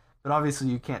apart. But obviously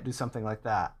you can't do something like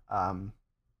that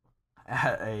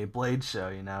at a Blade show.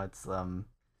 You know,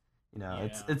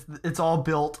 it's all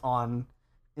built on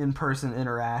in-person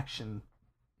interaction.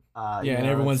 And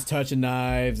everyone's touching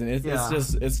knives, and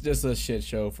it's just a shit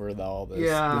show for all this.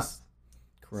 This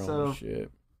Corona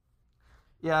shit.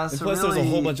 Yeah, and so plus really, there's a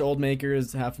whole bunch of old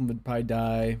makers. Half of them would probably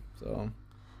die. So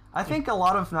I think a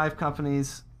lot of knife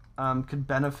companies could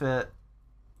benefit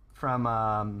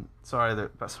from. Sorry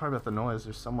about the noise.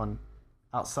 There's someone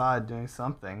outside doing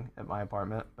something at my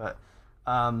apartment, but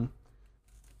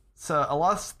so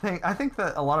I think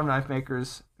that a lot of knife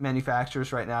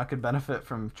manufacturers right now could benefit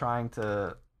from trying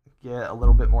to get a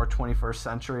little bit more 21st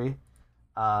century.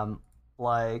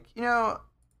 Like, you know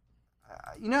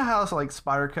how it's like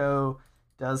Spyderco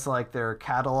does like their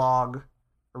catalog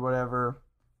or whatever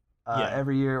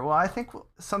every year. Well, I think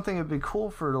something would be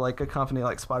cool for like a company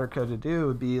like Spyderco to do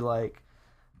would be like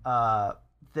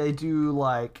they do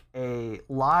like a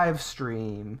live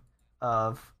stream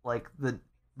of like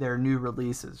their new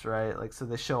releases, right? Like, so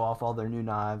they show off all their new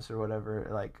knives or whatever,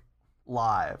 like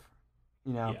live,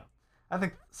 you know? Yeah. I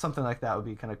think something like that would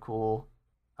be kind of cool.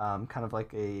 Kind of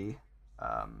like a,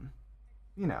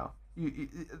 you know,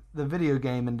 the video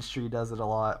game industry does it a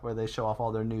lot where they show off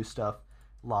all their new stuff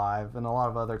live, and a lot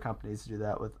of other companies do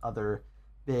that with other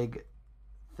big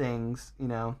things, you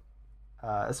know,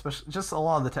 especially just a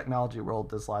lot of the technology world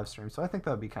does live stream. So I think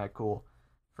that would be kind of cool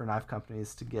for knife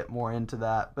companies to get more into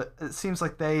that. But it seems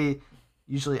like they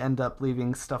usually end up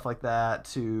leaving stuff like that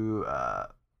to,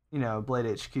 you know, Blade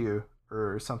HQ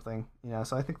or something, you know,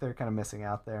 so I think they're kind of missing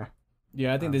out there.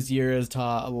 Yeah, I think this year has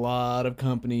taught a lot of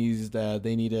companies that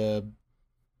they need to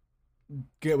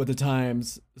get with the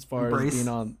times as far as being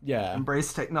on. Yeah,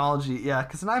 embrace technology. Yeah,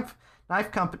 because knife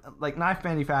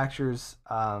manufacturers,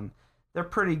 they're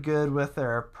pretty good with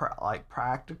their like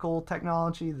practical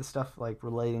technology, the stuff like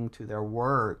relating to their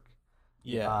work.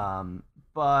 Yeah.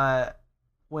 But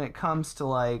when it comes to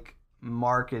like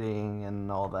marketing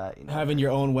and all that, you know, having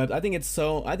your own web, I think it's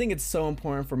so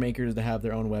important for makers to have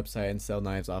their own website and sell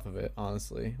knives off of it.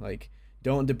 Honestly, like,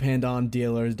 don't depend on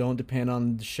dealers, don't depend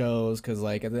on shows, because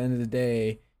like at the end of the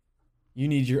day, you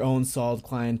need your own solid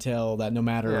clientele that no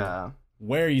matter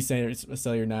where you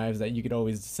sell your knives, that you could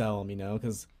always sell them. You know,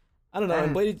 because I don't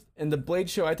know. And the Blade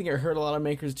show, I think it hurt a lot of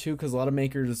makers too, because a lot of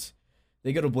makers,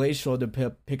 they go to Blade show to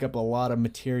pick up a lot of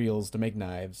materials to make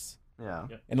knives. Yeah.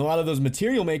 And a lot of those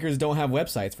material makers don't have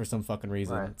websites for some fucking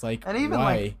reason. Right. It's like, and even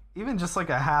why? Like, even just like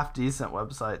a half decent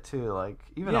website too. Like,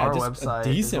 even our website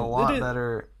is a lot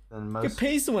better than most. You can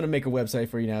pay someone to make a website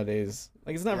for you nowadays.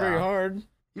 Like, it's not very hard.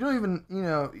 You don't even, you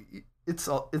know,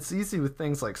 it's easy with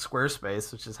things like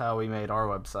Squarespace, which is how we made our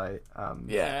website.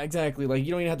 Yeah, exactly. Like,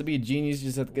 you don't even have to be a genius. You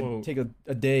just have to take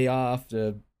a day off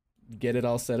to get it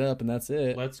all set up, and that's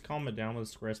it. Let's calm it down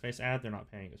with the Squarespace ad. They're not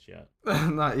paying us yet.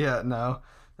 Not yet, no.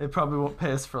 They probably won't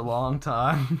pay us for a long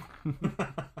time.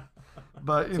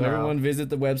 But, you know. Everyone visit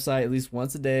the website at least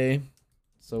once a day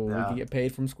so we can get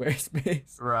paid from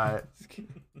Squarespace. Right.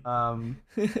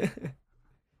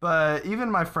 But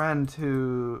even my friend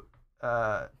who,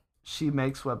 she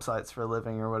makes websites for a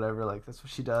living or whatever, like that's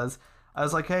what she does. I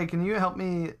was like, hey, can you help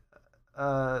me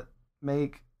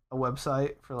make a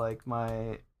website for like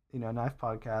my, you know, knife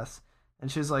podcast?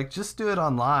 And she's like, just do it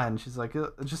online. She's like,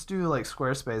 just do like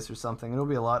Squarespace or something. It'll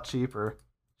be a lot cheaper.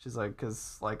 She's like,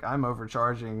 because like I'm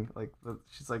overcharging. Like,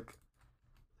 she's like,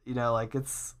 you know, like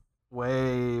it's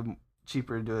way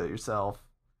cheaper to do it yourself,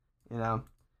 you know?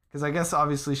 Because I guess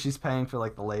obviously she's paying for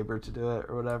like the labor to do it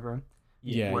or whatever.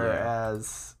 Yeah.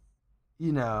 Whereas,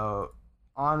 you know,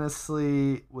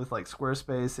 honestly, with like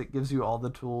Squarespace, it gives you all the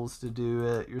tools to do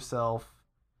it yourself.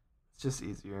 It's just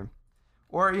easier.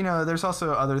 Or, you know, there's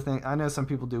also other things. I know some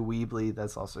people do Weebly.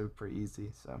 That's also pretty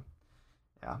easy. So,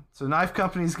 yeah. So knife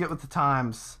companies get with the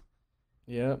times.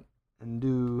 Yep. And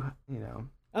do, you know.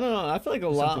 I don't know. I feel like a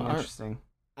lot interesting.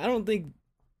 I don't think.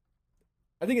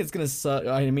 I think it's gonna suck.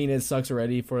 I mean, it sucks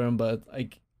already for them, but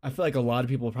like, I feel like a lot of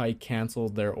people probably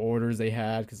canceled their orders they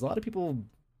had because a lot of people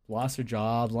lost their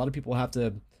jobs. A lot of people have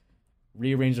to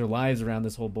rearrange their lives around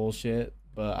this whole bullshit.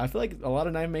 But I feel like a lot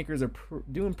of knife makers are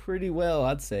doing pretty well.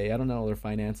 I'd say I don't know their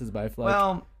finances, but I feel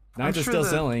like knives are still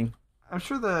selling. I'm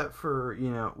sure that for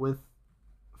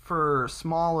for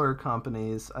smaller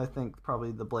companies, I think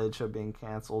probably the Blade Show being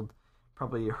canceled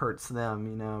probably hurts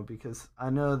them, because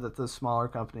I know that those smaller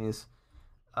companies,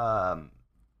 a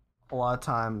lot of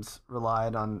times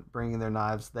relied on bringing their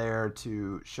knives there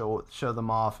to show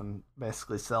them off and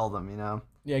basically sell them.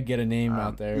 Yeah, get a name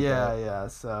out there. Yeah.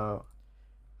 So,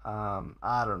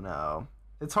 I don't know.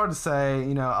 It's hard to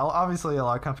say. Obviously, a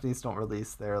lot of companies don't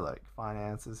release their like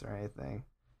finances or anything.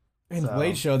 And the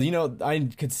Blade Show, I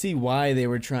could see why they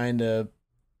were trying to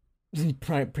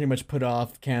pretty much put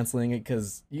off canceling it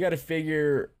because you got to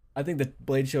figure. I think the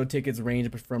Blade Show tickets range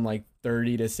from like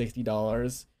 $30 to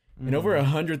 $60, and over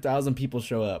 100,000 people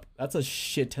show up. That's a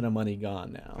shit ton of money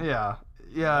gone now.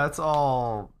 Yeah, it's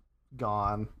all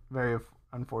gone. Very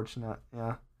unfortunate.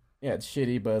 Yeah. Yeah, it's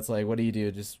shitty, but it's like, what do you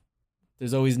do? Just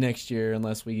there's always next year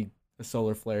unless a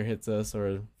solar flare hits us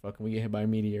or fucking we get hit by a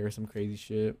meteor or some crazy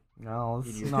shit. No,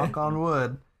 let's knock on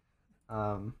wood.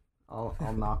 I'll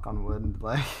knock on wood,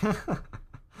 like.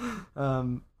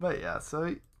 But yeah,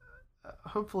 so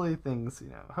hopefully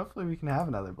hopefully we can have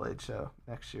another Blade Show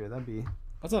next year.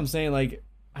 That's what I'm saying. Like,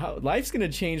 how life's gonna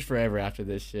change forever after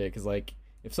this shit. Cause like,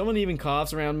 if someone even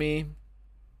coughs around me,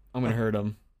 I'm gonna hurt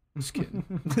them. Just kidding.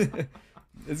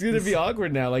 It's gonna be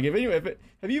awkward now. Like, have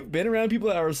you been around people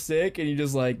that are sick and you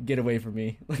just like get away from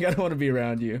me? Like, I don't want to be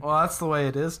around you. Well, that's the way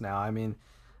it is now. I mean,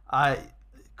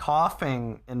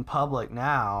 coughing in public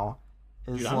now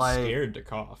is Dude, I'm scared to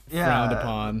cough. Yeah, frowned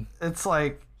upon. It's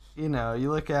like you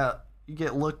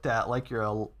get looked at like you're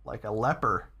a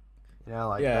leper.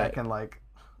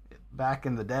 Back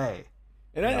in the day.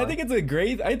 And I think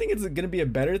it's gonna be a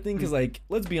better thing because like,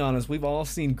 let's be honest, we've all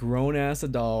seen grown ass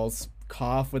adults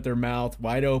cough with their mouth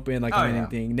wide open like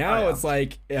anything. Now it's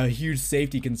like a huge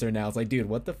safety concern. Now it's like, dude,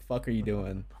 what the fuck are you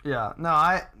doing? Yeah, no,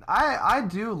 I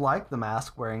do like the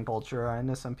mask wearing culture. I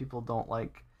know some people don't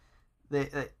like.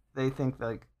 They think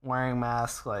like wearing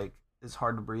masks like is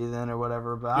hard to breathe in or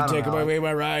whatever. But you take away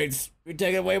my rights. You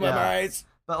take away my rights.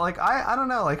 But like I don't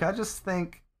know. Like I just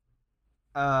think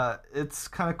it's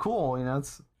kind of cool.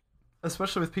 It's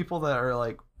especially with people that are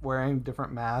like wearing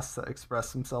different masks that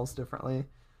express themselves differently.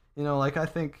 Like I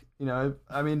think,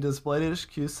 does Blade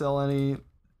HQ sell any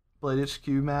Blade HQ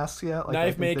masks yet? Like,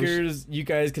 knife makers, you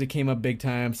guys could have came up big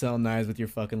time selling knives with your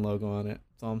fucking logo on it.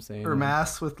 That's all I'm saying. Or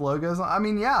masks with logos on. I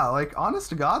mean, yeah, like honest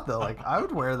to God though, like I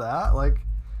would wear that. Like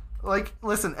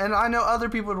listen, and I know other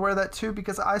people would wear that too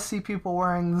because I see people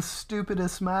wearing the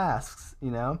stupidest masks,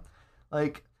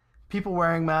 Like people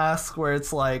wearing masks where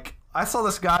it's like, I saw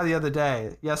this guy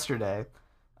yesterday,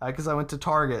 because I went to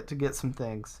Target to get some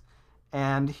things.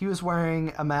 And he was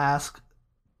wearing a mask,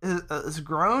 this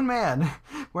grown man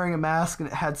wearing a mask, and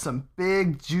it had some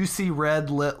big, juicy red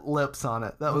lips on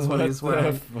it. That was what he was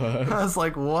wearing. I was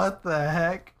like, what the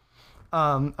heck?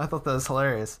 I thought that was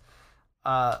hilarious.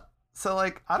 So,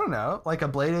 like, I don't know, like a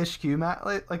Blade HQ mask,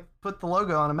 like put the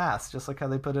logo on a mask, just like how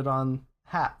they put it on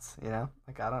hats,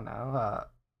 Like, I don't know.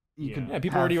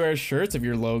 People already wear shirts of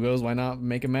your logos. Why not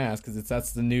make a mask? Because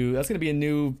that's going to be a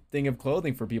new thing of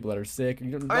clothing for people that are sick. A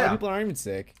lot of people aren't even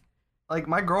sick. Like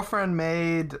my girlfriend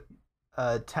made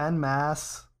 10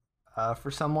 masks for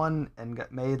someone and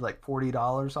made like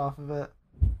 $40 off of it.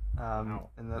 Wow.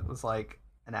 And that was like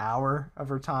an hour of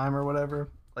her time or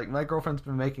whatever. Like my girlfriend's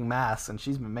been making masks and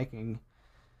she's been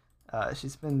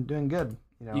doing good.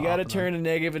 You got to turn a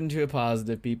negative into a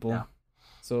positive, people. Yeah.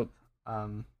 So.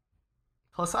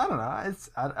 Plus, I don't know. I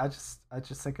just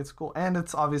think it's cool, and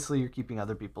it's obviously you're keeping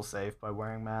other people safe by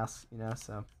wearing masks,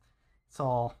 So it's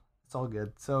all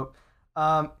good. So,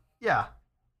 yeah.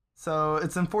 So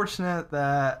it's unfortunate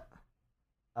that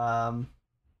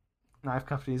knife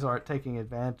companies aren't taking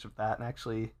advantage of that and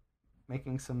actually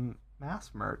making some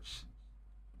mask merch.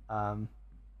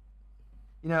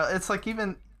 It's like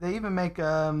they even make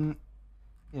like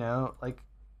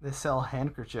they sell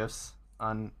handkerchiefs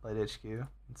on Blade HQ and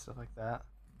stuff like that.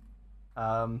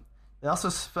 They also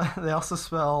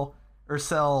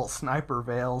sell sniper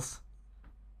veils.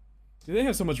 Do they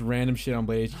have so much random shit on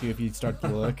Blade HQ if you start to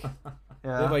look? Yeah. They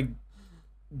have like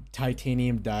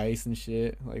titanium dice and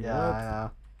shit. Like, yeah, what? I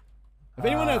know. If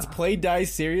anyone that's played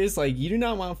dice serious, like, you do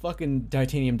not want fucking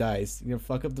titanium dice. You're gonna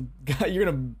fuck up the guy. You're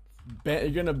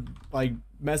gonna like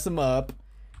mess them up.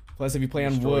 Plus, if you play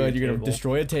on wood, you're gonna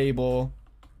destroy a table.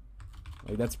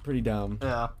 Like, that's pretty dumb.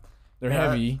 Yeah. They're Yeah.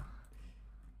 heavy.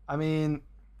 I mean,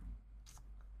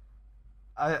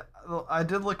 I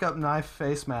did look up knife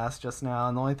face mask just now,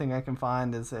 and the only thing I can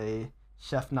find is a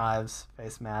Chef Knives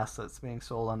face mask that's being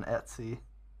sold on Etsy.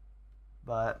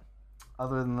 But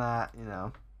other than that,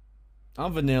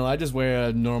 I'm vanilla. I just wear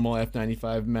a normal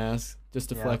F95 mask just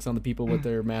to Yeah. flex on the people with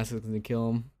their masks and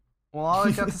kill them. well, all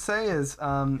I got to say is,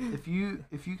 if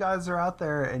you guys are out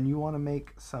there and you want to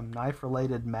make some knife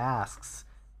related masks,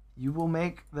 you will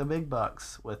make the big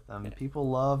bucks with them. People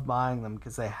love buying them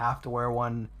because they have to wear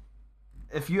one.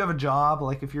 If you have a job,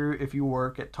 like if you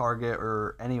work at Target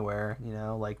or anywhere,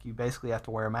 like you basically have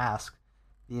to wear a mask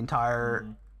the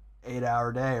entire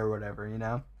 8-hour day or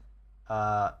whatever.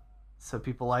 So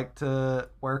people like to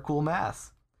wear cool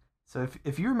masks. So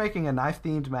if you're making a knife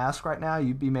themed mask right now,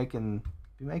 you'd be making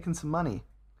some money.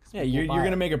 'Cause Yeah, people you're buy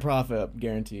gonna it. make a profit,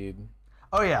 guaranteed.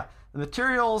 Oh yeah, the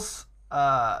materials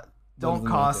don't Those are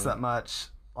cost nothing. that much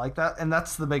like that, and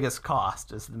that's the biggest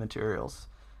cost is the materials.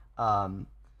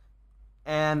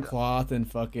 And Cloth and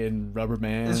fucking rubber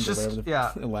bands. It's just- or whatever the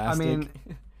yeah, elastic. I mean,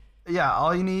 yeah,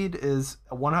 all you need is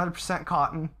a 100%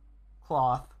 cotton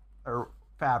cloth or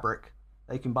fabric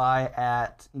that you can buy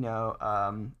at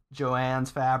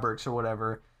Joann's Fabrics or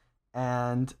whatever,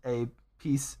 and a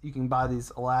piece you can buy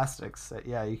these elastics that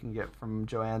you can get from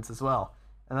Joann's as well,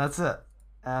 and that's it.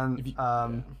 And If you-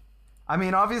 I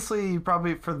mean, obviously, you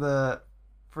probably for the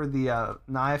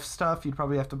knife stuff, you'd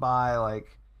probably have to buy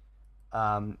like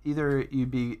either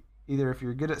if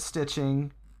you're good at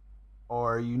stitching,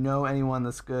 or anyone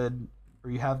that's good,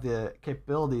 or you have the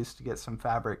capabilities to get some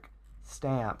fabric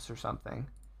stamps or something.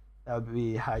 That would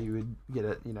be how you would get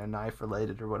it, knife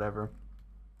related or whatever.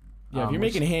 Yeah, if you're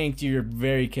which- making hanks, you're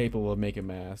very capable of making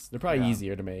masks. They're probably Yeah.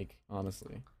 easier to make,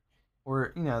 honestly.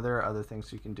 Or there are other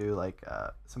things you can do, like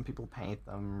some people paint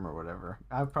them or whatever.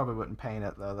 I probably wouldn't paint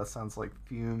it though. That sounds like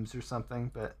fumes or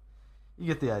something, but you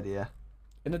get the idea.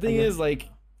 And the thing guess- is, like,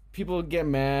 people get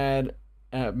mad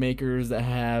at makers that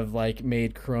have like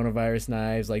made coronavirus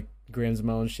knives, like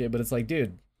Grimsmo and shit. But it's like,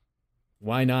 dude,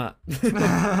 why not?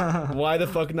 Why the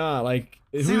fuck not? Like,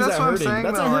 who's that's that what I'm hurting? saying,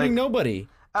 That's though, not hurting like- nobody.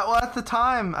 Well, at the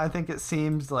time, I think it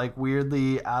seemed like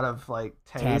weirdly out of like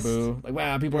taste. Taboo. Like,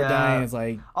 wow, people are Yeah. dying. It's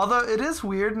like, Although it is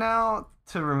weird now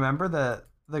to remember that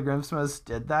the Grimsmos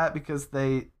did that because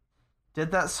they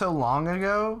did that so long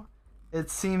ago. It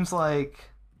seems like,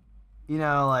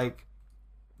 like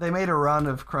they made a run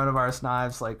of coronavirus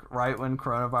knives like right when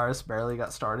coronavirus barely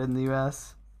got started in the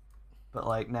U.S. But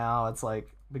like now it's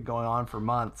like been going on for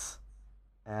months,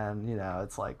 and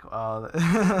it's like, oh,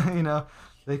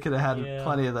 they could have had Yeah.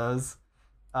 plenty of those.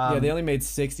 yeah, they only made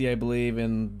 60, I believe,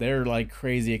 and they're like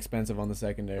crazy expensive on the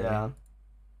secondary. Yeah.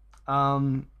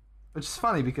 Which is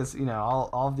funny because all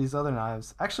of these other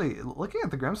knives. Actually, looking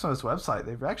at the Grimsmos website,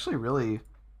 they've actually really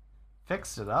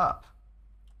fixed it up.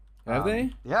 Have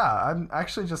they? Yeah, I'm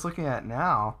actually just looking at it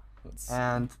now, Let's-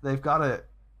 and they've got it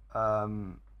a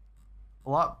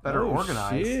lot better Oh,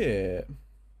 organized. Shit.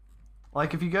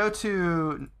 Like if you go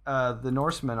to the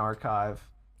Norseman archive,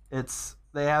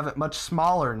 they have it much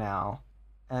smaller now,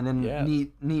 and in Yeah.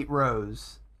 neat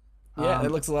rows. Yeah,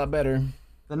 it looks a lot better.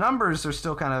 The numbers are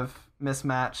still kind of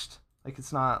mismatched. Like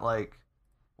it's not like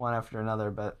one after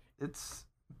another, but it's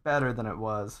better than it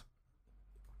was.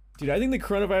 Dude, I think the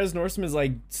coronavirus Norseman is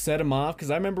like set them off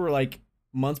because I remember like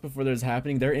months before this was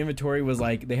happening, their inventory was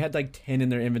like they had like 10 in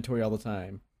their inventory all the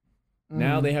time.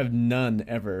 Now Mhm. they have none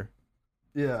ever.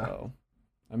 yeah, So,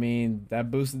 I mean,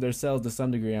 that boosted their sales to some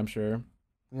degree, I'm sure.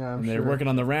 yeah, I'm And they're sure. working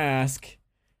on the Rask.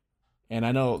 And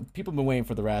I know people have been waiting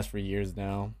for the Rask for years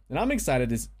now. And I'm excited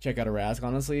to check out a Rask,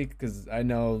 honestly, because I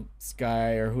know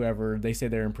Sky or whoever, they say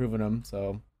they're improving them.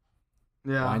 So,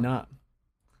 Yeah, why not?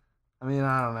 I mean,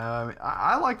 I don't know. I mean,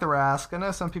 I like the Rask. I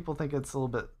know some people think it's a little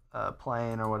bit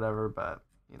plain or whatever, but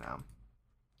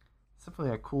it's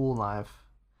definitely a cool knife.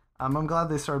 I'm glad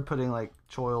they started putting like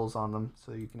choils on them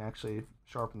so you can actually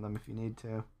sharpen them if you need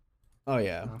to. Oh,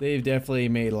 yeah. Yeah. They've definitely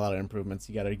made a lot of improvements.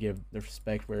 You got to give the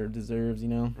respect where it deserves, you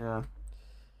know? Yeah.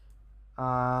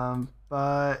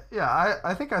 But yeah,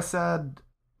 I think I said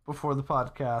before the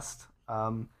podcast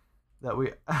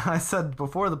I said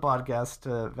before the podcast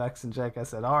to Vex and Jake, I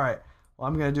said, all right, well,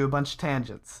 I'm gonna do a bunch of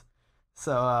tangents.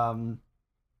 So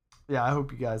yeah, I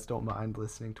hope you guys don't mind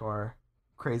listening to our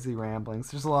crazy ramblings.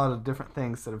 There's a lot of different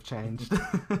things that have changed.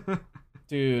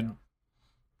 Dude,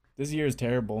 this year is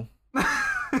terrible.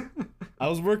 I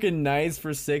was working nights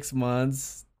for 6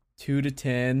 months, 2 to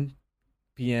 10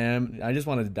 p.m. I just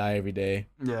wanted to die every day.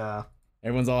 Yeah,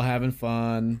 Everyone's all having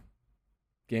fun,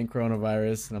 getting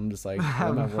coronavirus, and I'm just like, what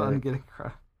am I having fun work? getting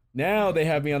Now they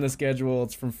have me on the schedule.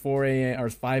 It's from 4 a.m. or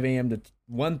 5 a.m. to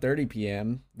 1:30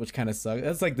 p.m., which kind of sucks.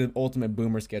 That's like the ultimate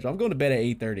boomer schedule. I'm going to bed at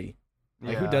 8:30.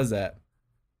 Like, who does that?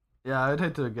 Yeah, I'd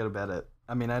hate to go to bed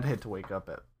I'd hate to wake up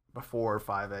at before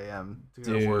 5 a.m. to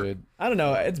go to work. Dude, I don't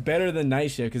know. It's better than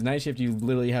night shift because night shift you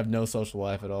literally have no social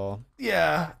life at all.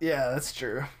 Yeah, that's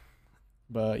true.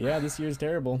 But yeah, this year's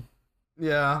terrible.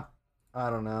 Yeah, I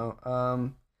don't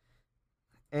know.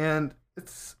 And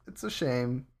it's a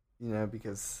shame,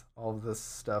 because all of this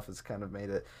stuff has kind of made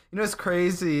it. What's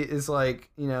crazy is like,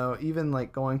 even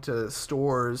like going to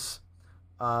stores,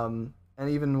 and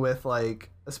even with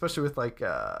like, especially with like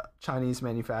Chinese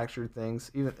manufactured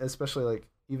things,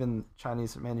 even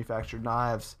Chinese manufactured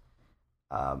knives,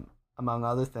 among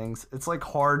other things, it's like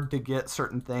hard to get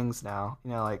certain things now.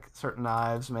 Like certain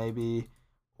knives maybe,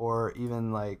 or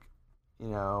even like,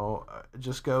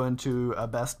 just go into a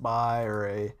Best Buy or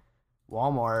a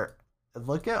Walmart.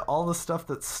 Look at all the stuff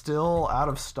that's still out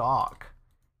of stock.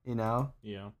 Yeah.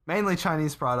 Mainly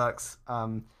Chinese products,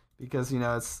 because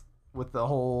it's with the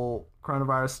whole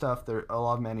coronavirus stuff. There a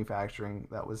lot of manufacturing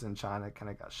that was in China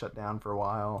kind of got shut down for a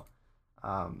while.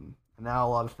 And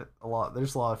now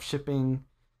there's a lot of shipping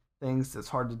things that's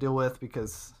hard to deal with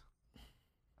because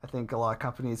I think a lot of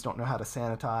companies don't know how to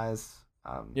sanitize.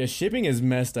 Yeah, shipping is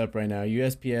messed up right now.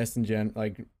 USPS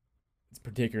it's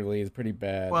pretty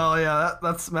bad. Well, yeah,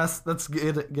 that's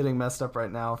getting messed up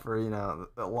right now for a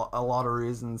lot of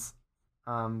reasons.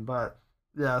 But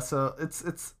yeah, so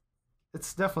it's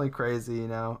definitely crazy,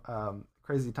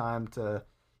 crazy time to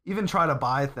even try to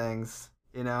buy things,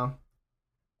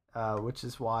 which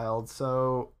is wild.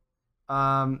 So,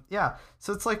 yeah,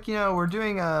 so it's like, we're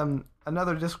doing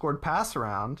another Discord pass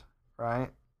around, right?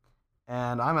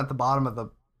 And I'm at the bottom of the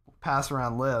pass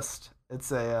around list.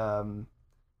 It's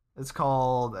it's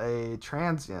called a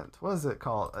transient. What is it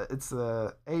called? It's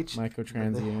the micro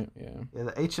transient. Yeah,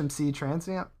 the HMC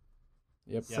transient.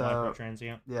 Yep. Yeah, micro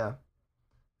transient. Yeah.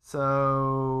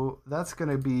 So that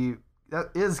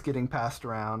is getting passed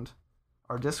around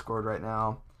our Discord right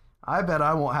now. I bet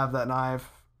I won't have that knife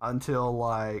until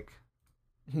like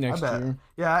next year.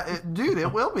 Yeah, dude,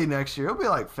 it will be next year. It'll be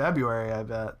like February, I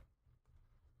bet.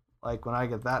 Like when I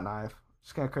get that knife,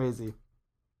 it's kind of crazy.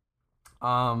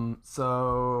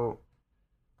 So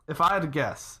if I had to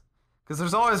guess, because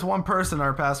there's always one person in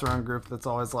our pass around group that's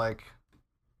always like,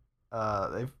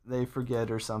 they forget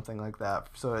or something like that.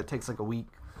 So it takes like a week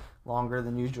longer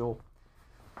than usual.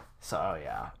 So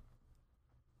yeah,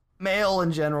 mail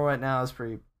in general right now is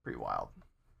pretty wild.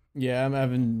 Yeah, I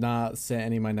haven't not sent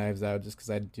any of my knives out just because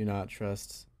I do not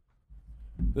trust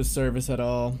the service at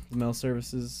all. The mail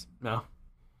services. No.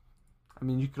 I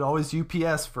mean, you could always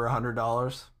UPS for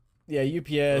 $100. Yeah,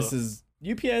 UPS is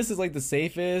like the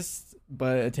safest,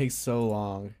 but it takes so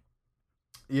long.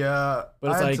 Yeah,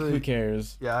 but it's like, who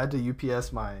cares? Yeah, I had to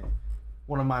UPS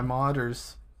one of my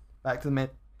monitors back to the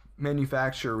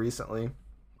manufacturer recently,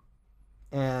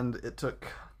 and it took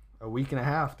a week and a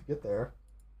half to get there.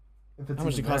 How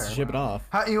much it costs to ship it off?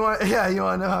 You want to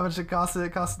know how much it costed?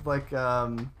 It costed like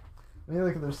let me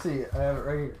look at the receipt. I have it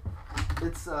right here.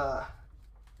 It's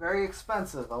very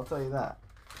expensive, I'll tell you that.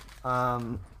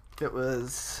 It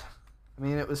was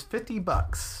 $50,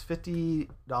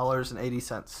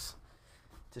 $50.80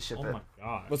 to ship it. Oh my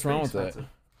god. What's wrong with it?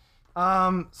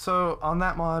 So on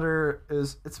that monitor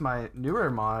it's my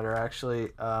newer monitor actually.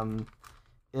 The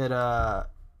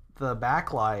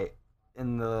backlight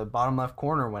in the bottom left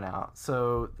corner went out.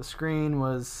 So the screen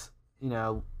was,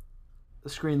 the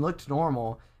screen looked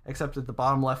normal, except at the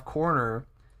bottom left corner,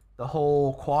 the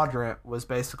whole quadrant was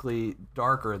basically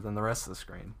darker than the rest of the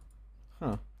screen.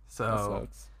 Huh. So that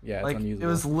sucks. Yeah, it's like unusable. it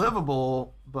was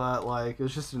livable, but like it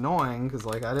was just annoying because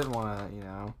like I didn't want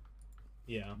to,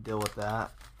 deal with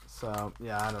that. So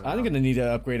yeah, I don't know. I'm gonna need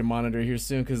to upgrade a monitor here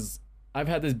soon because I've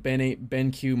had this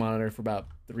BenQ monitor for about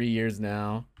 3 years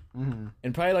now. Mm-hmm.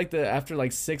 And probably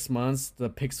after 6 months, the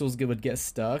pixels would get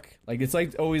stuck. Like it's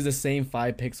like always the same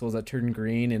 5 pixels that turn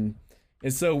green, and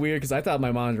it's so weird because I thought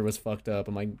my monitor was fucked up.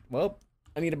 I'm like, well,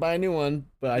 I need to buy a new one.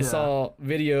 But I saw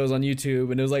videos on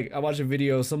YouTube, and it was like I watched a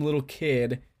video of some little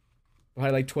kid,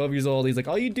 probably 12 years old. He's like,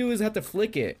 all you do is have to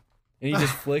flick it, and he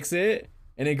just flicks it,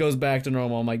 and it goes back to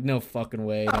normal. I'm like, no fucking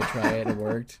way. And I try it, and it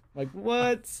worked. I'm like,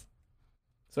 what?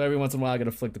 So every once in a while, I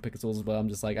gotta flick the pixels, but I'm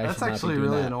just like, That's actually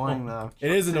really annoying, though.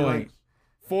 It is annoying.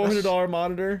 $400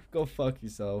 monitor? Go fuck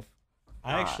yourself.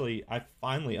 I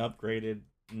finally upgraded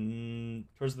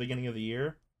towards the beginning of the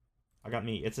year.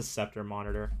 It's a Scepter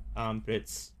monitor. But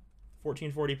it's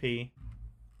 1440p.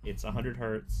 It's 100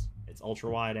 hertz. It's ultra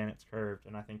wide and it's curved,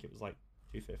 and I think it was like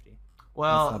 $250.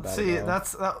 Well, see,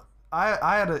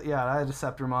 I had a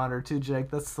Scepter monitor too, Jake.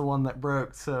 That's the one that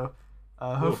broke. So,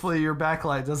 Hopefully your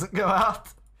backlight doesn't go out.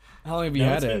 How long have you No,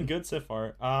 had it's been it? good so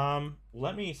far.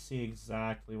 Let me see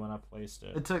exactly when I placed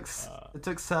it. It took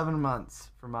 7 months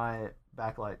for my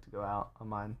backlight to go out on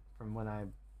mine from when I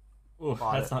Ooh,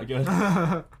 bought that's it. not good.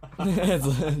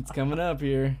 It's coming up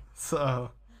here.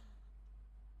 So,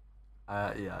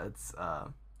 yeah, it's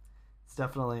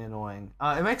definitely annoying.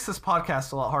 It makes this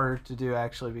podcast a lot harder to do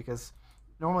actually because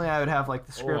normally I would have like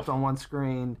the script Oh. on one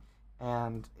screen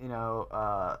and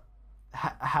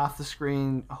half the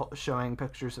screen showing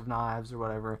pictures of knives or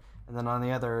whatever, and then on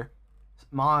the other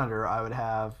monitor I would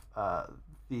have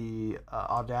the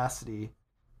Audacity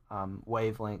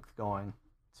wavelength going,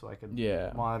 so I could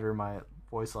Yeah. monitor my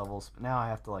voice levels. But now I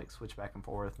have to like switch back and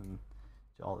forth and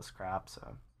do all this crap.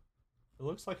 So It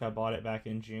looks like I bought it back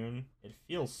in June. It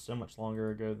feels so much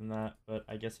longer ago than that, but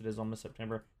I guess it is almost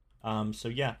September. So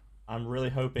yeah, I'm really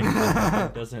hoping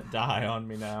that it doesn't die on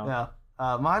me now.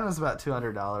 yeah, mine was about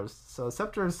 $200. So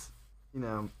Scepter's,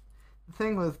 the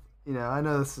thing with I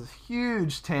know this is a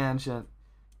huge tangent,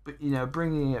 but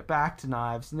bringing it back to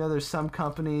knives. There's some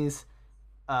companies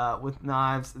with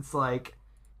knives. It's like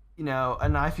a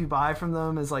knife you buy from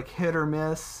them is like hit or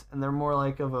miss, and they're more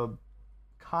like of a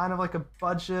kind of like a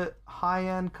budget high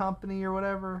end company or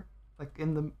whatever. Like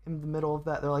in the middle of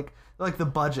that, they're like the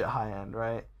budget high end,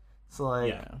 right? So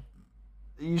like Yeah.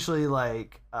 usually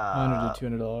like $100 to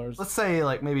 $200. let's say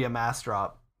like maybe a mass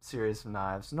drop series of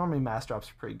knives. Normally mass drops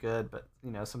are pretty good, but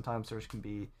sometimes there can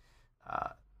be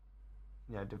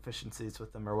deficiencies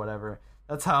with them or whatever.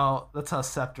 That's how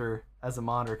Scepter as a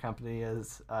monitor company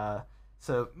is.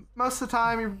 So most of the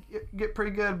time you get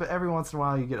pretty good, but every once in a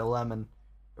while you get a lemon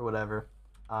or whatever.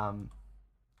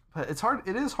 But it's hard.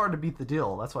 It is hard to beat the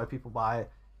deal. That's why people buy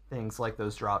things like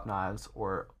those drop knives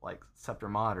or like Scepter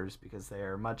monitors, because they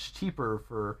are much cheaper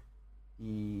for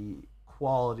the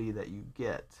quality that you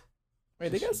get. Wait,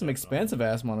 they got some expensive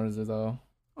ass monitors though.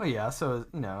 Well, yeah. So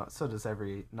so does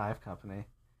every knife company.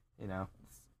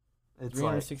 It's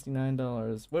like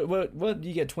 $369. What do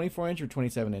you get? 24-inch or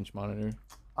 27-inch monitor?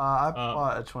 I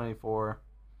bought a 24.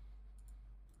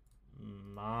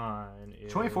 Mine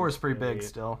is 24 is pretty big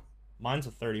still. Mine's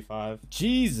a 35.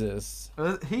 Jesus.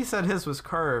 He said his was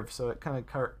curved, so it kind of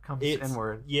comes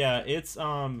inward. Yeah, it's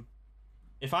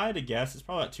if I had to guess, it's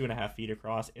probably about 2.5 feet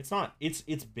across. It's not. It's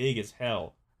big as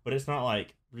hell, but it's not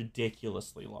like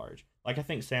ridiculously large. Like I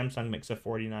think Samsung makes a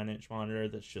 49-inch monitor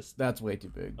That's way too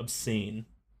big. obscene.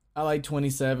 I like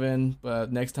 27,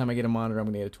 but next time I get a monitor, I'm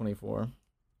gonna get a 24.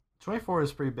 24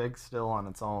 is pretty big still on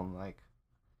its own. Like,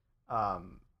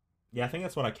 Yeah, I think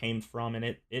that's what I came from, and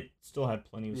it still had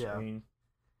plenty of Yeah. screen.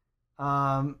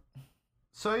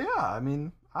 So yeah, I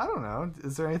mean, I don't know.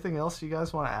 Is there anything else you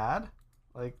guys want to add?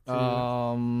 Like, you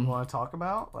want to talk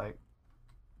about? Like,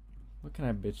 What can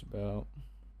I bitch about?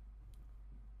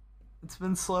 it's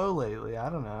been slow lately. I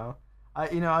don't know.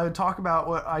 I would talk about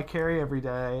what I carry every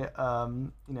day.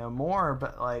 More,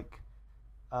 but like,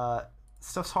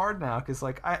 stuff's hard now because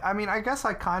like I mean I guess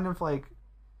I kind of like,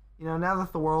 now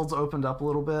that the world's opened up a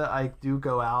little bit, I do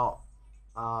go out,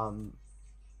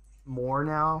 more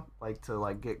now, like to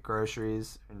like get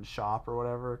groceries and shop or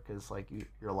whatever, because like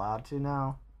you're allowed to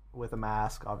now with a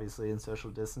mask, obviously, and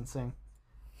social distancing.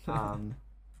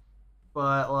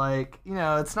 But like,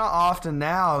 it's not often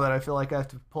now that I feel like I have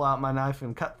to pull out my knife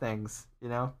and cut things,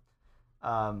 Yeah.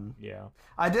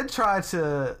 I did try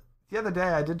to, the other day,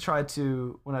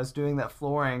 when I was doing that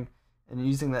flooring and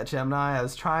using that Gemini, I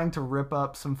was trying to rip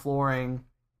up some flooring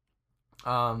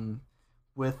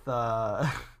with,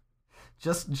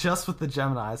 just with the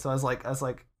Gemini. So I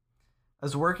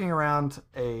was working around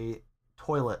a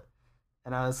toilet,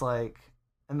 and I was like,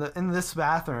 in this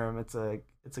bathroom, it's a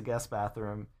guest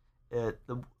bathroom.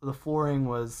 The flooring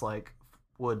was like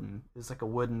wooden. It's like a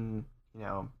wooden,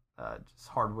 just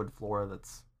hardwood floor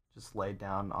that's just laid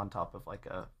down on top of like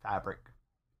a fabric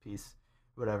piece,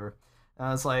 whatever. And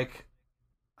I was like,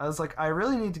 I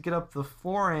really need to get up the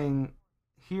flooring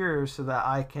here so that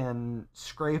I can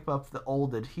scrape up the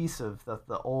old adhesive that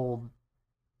the old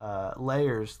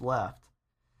layers left.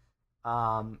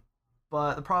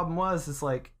 But the problem was, is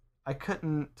like I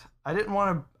didn't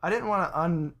want to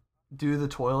undo the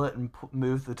toilet and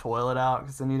move the toilet out,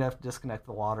 because then you'd have to disconnect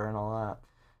the water and all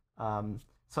that.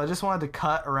 So I just wanted to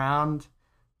cut around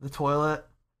the toilet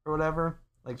or whatever,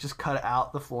 like just cut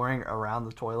out the flooring around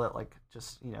the toilet, like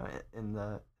just in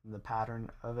the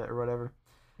pattern of it or whatever.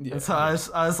 Yeah. And so I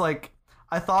was like,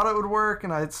 I thought it would work,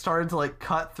 and I started to like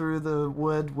cut through the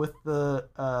wood with the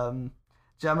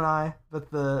Gemini, but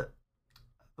the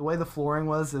way the flooring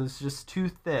was, it was just too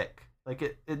thick. Like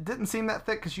it didn't seem that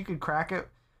thick because you could crack it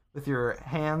with your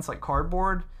hands like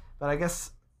cardboard, but I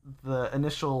guess the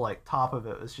initial like top of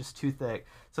it was just too thick.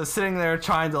 So sitting there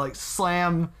trying to like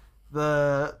slam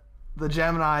the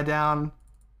Gemini down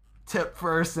tip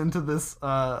first into this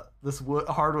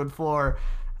hardwood floor.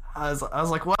 I was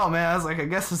like, well, man, I was like, I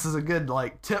guess this is a good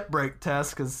like tip break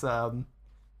test because the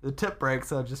tip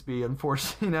breaks would just be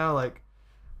unfortunate, like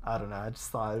I don't know. I just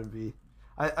thought it would be.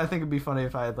 I think it'd be funny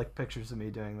if I had like pictures of me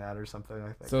doing that or something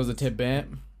like that. So is the tip bent?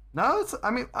 No, it's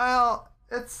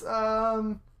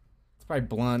Probably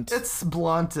blunt. It's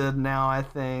blunted now, I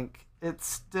think. It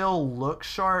still looks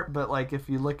sharp, but like if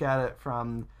you look at it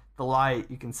from the light,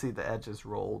 you can see the edges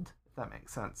rolled, if that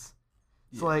makes sense.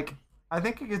 So like I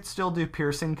think you could still do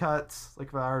piercing cuts. Like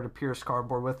if I were to pierce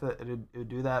cardboard with it, it would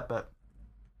do that, but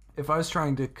if I was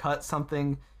trying to cut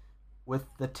something with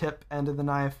the tip end of the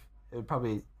knife, it would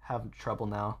probably have trouble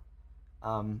now.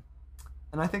 And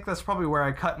I think that's probably where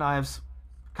I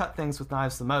cut things with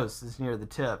knives the most, is near the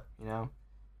tip,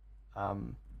 I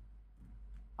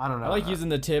don't know. I like using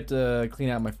the tip to clean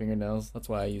out my fingernails. That's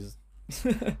why I use.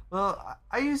 Well,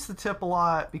 I use the tip a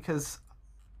lot because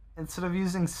instead of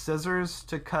using scissors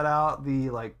to cut out the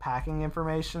like packing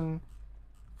information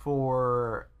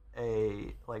for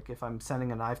if I'm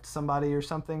sending a knife to somebody or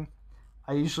something,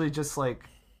 I usually just like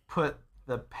put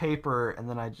the paper and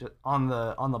then I just on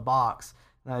the box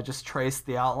and I just trace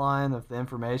the outline of the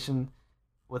information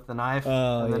with the knife,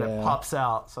 and then it pops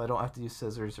out, so I don't have to use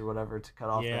scissors or whatever to cut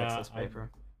off the excess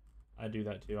paper. I do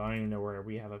that too. I don't even know where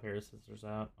we have a pair of scissors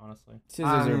at, honestly.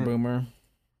 Scissors are boomer.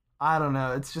 I don't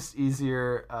know. It's just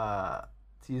easier to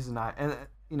use a knife, and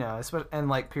especially and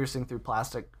like piercing through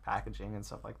plastic packaging and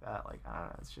stuff like that. Like I don't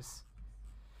know. It's just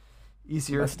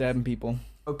easier. Stabbing people.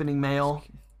 Opening mail.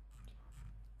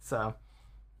 So,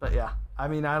 but yeah. I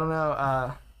mean, I don't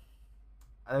know.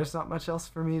 There's not much else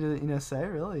for me to say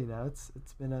really. It's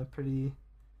been a pretty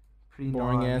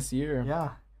boring ass year.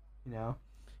 Yeah.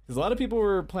 Because a lot of people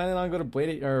were planning on going to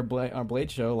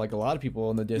Blade Show. Like a lot of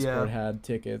people in the Discord had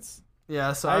tickets.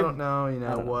 Yeah, so I don't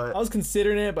know, what. I was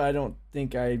considering it, but I don't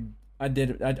think I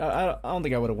did. I don't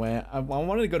think I would have went. I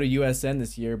wanted to go to USN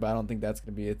this year, but I don't think that's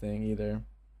going to be a thing either.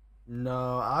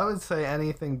 No, I would say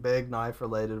anything big knife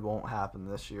related won't happen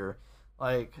this year.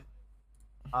 Like,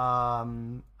 I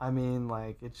mean,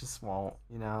 like it just won't.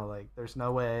 Like there's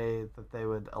no way that they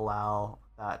would allow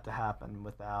that to happen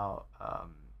without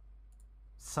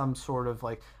some sort of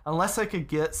like, unless I could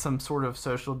get some sort of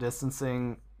social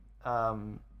distancing,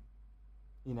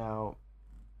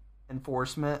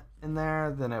 enforcement in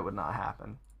there, then it would not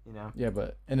happen. Yeah,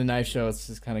 but in a knife show, it's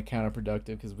just kind of counterproductive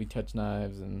because we touch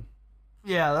knives and.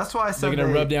 Yeah, that's why I said they're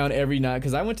gonna rub down every knife.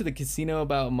 Because I went to the casino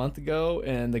about a month ago,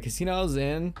 and the casino I was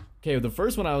in, the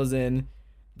first one I was in,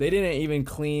 they didn't even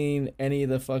clean any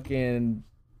of the fucking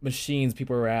machines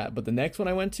people were at. But the next one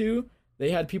I went to,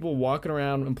 they had people walking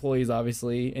around, employees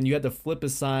obviously, and you had to flip a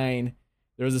sign.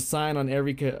 There was a sign on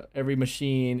every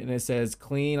machine, and it says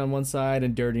clean on one side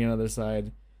and dirty on the other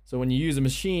side. So when you use a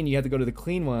machine, you have to go to the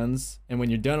clean ones, and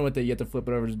when you're done with it, you have to flip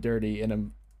it over to dirty,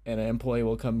 and an employee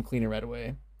will come clean it right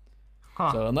away.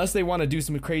 Huh. So unless they want to do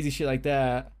some crazy shit like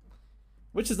that,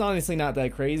 which is honestly not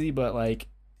that crazy, but like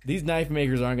these knife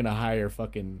makers aren't gonna hire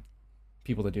fucking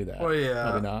people to do that. Well, yeah,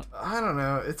 probably not. I don't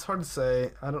know. It's hard to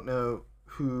say. I don't know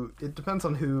who. It depends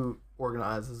on who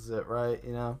organizes it, right?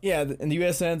 Yeah, and the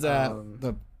USN's at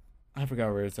I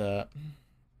forgot where it's at.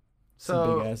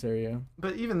 So big ass area.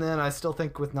 But even then, I still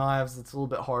think with knives, it's a little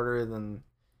bit harder than,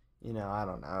 I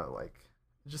don't know. Like,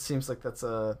 it just seems like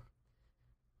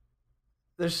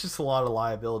there's just a lot of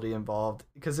liability involved,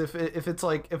 because if it's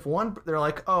like they're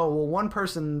like, oh well, one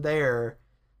person there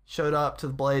showed up to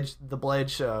the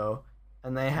blade show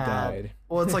and they had died.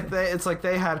 Well, it's like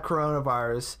they had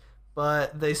coronavirus,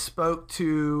 but they spoke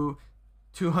to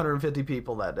 250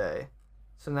 people that day,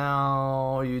 so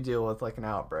now you deal with like an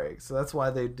outbreak. So that's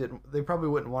why they probably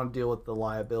wouldn't want to deal with the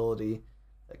liability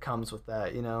that comes with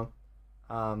that,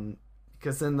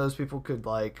 because then those people could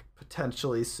like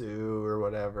potentially sue or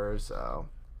whatever. So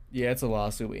yeah, it's a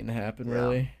lawsuit waiting to happen,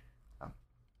 really.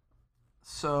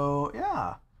 So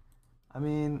yeah, I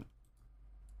mean,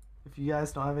 if you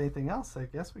guys don't have anything else, I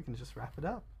guess we can just wrap it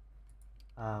up.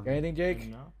 Got anything, Jake?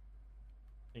 No,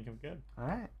 I think I'm good. All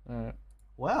right. All right.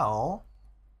 Well,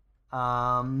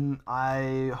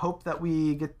 I hope that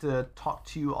we get to talk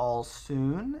to you all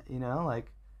soon.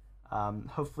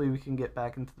 Hopefully we can get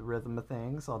back into the rhythm of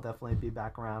things. I'll definitely be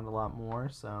back around a lot more.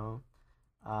 So,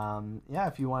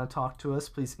 if you want to talk to us,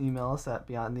 please email us at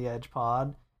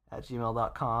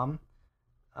beyondtheedgepod@gmail.com.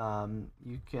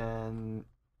 You can,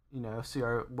 see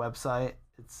our website.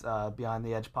 It's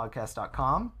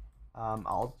beyondtheedgepodcast.com.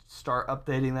 I'll start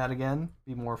updating that again,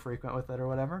 be more frequent with it or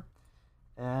whatever.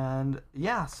 And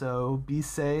yeah, so be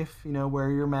safe. Wear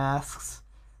your masks,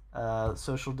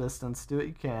 social distance, do what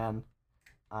you can,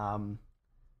 to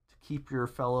keep your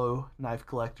fellow knife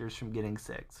collectors from getting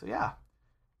sick. So yeah,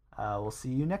 we'll see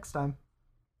you next time.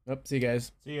 Yep, see you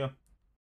guys. See ya.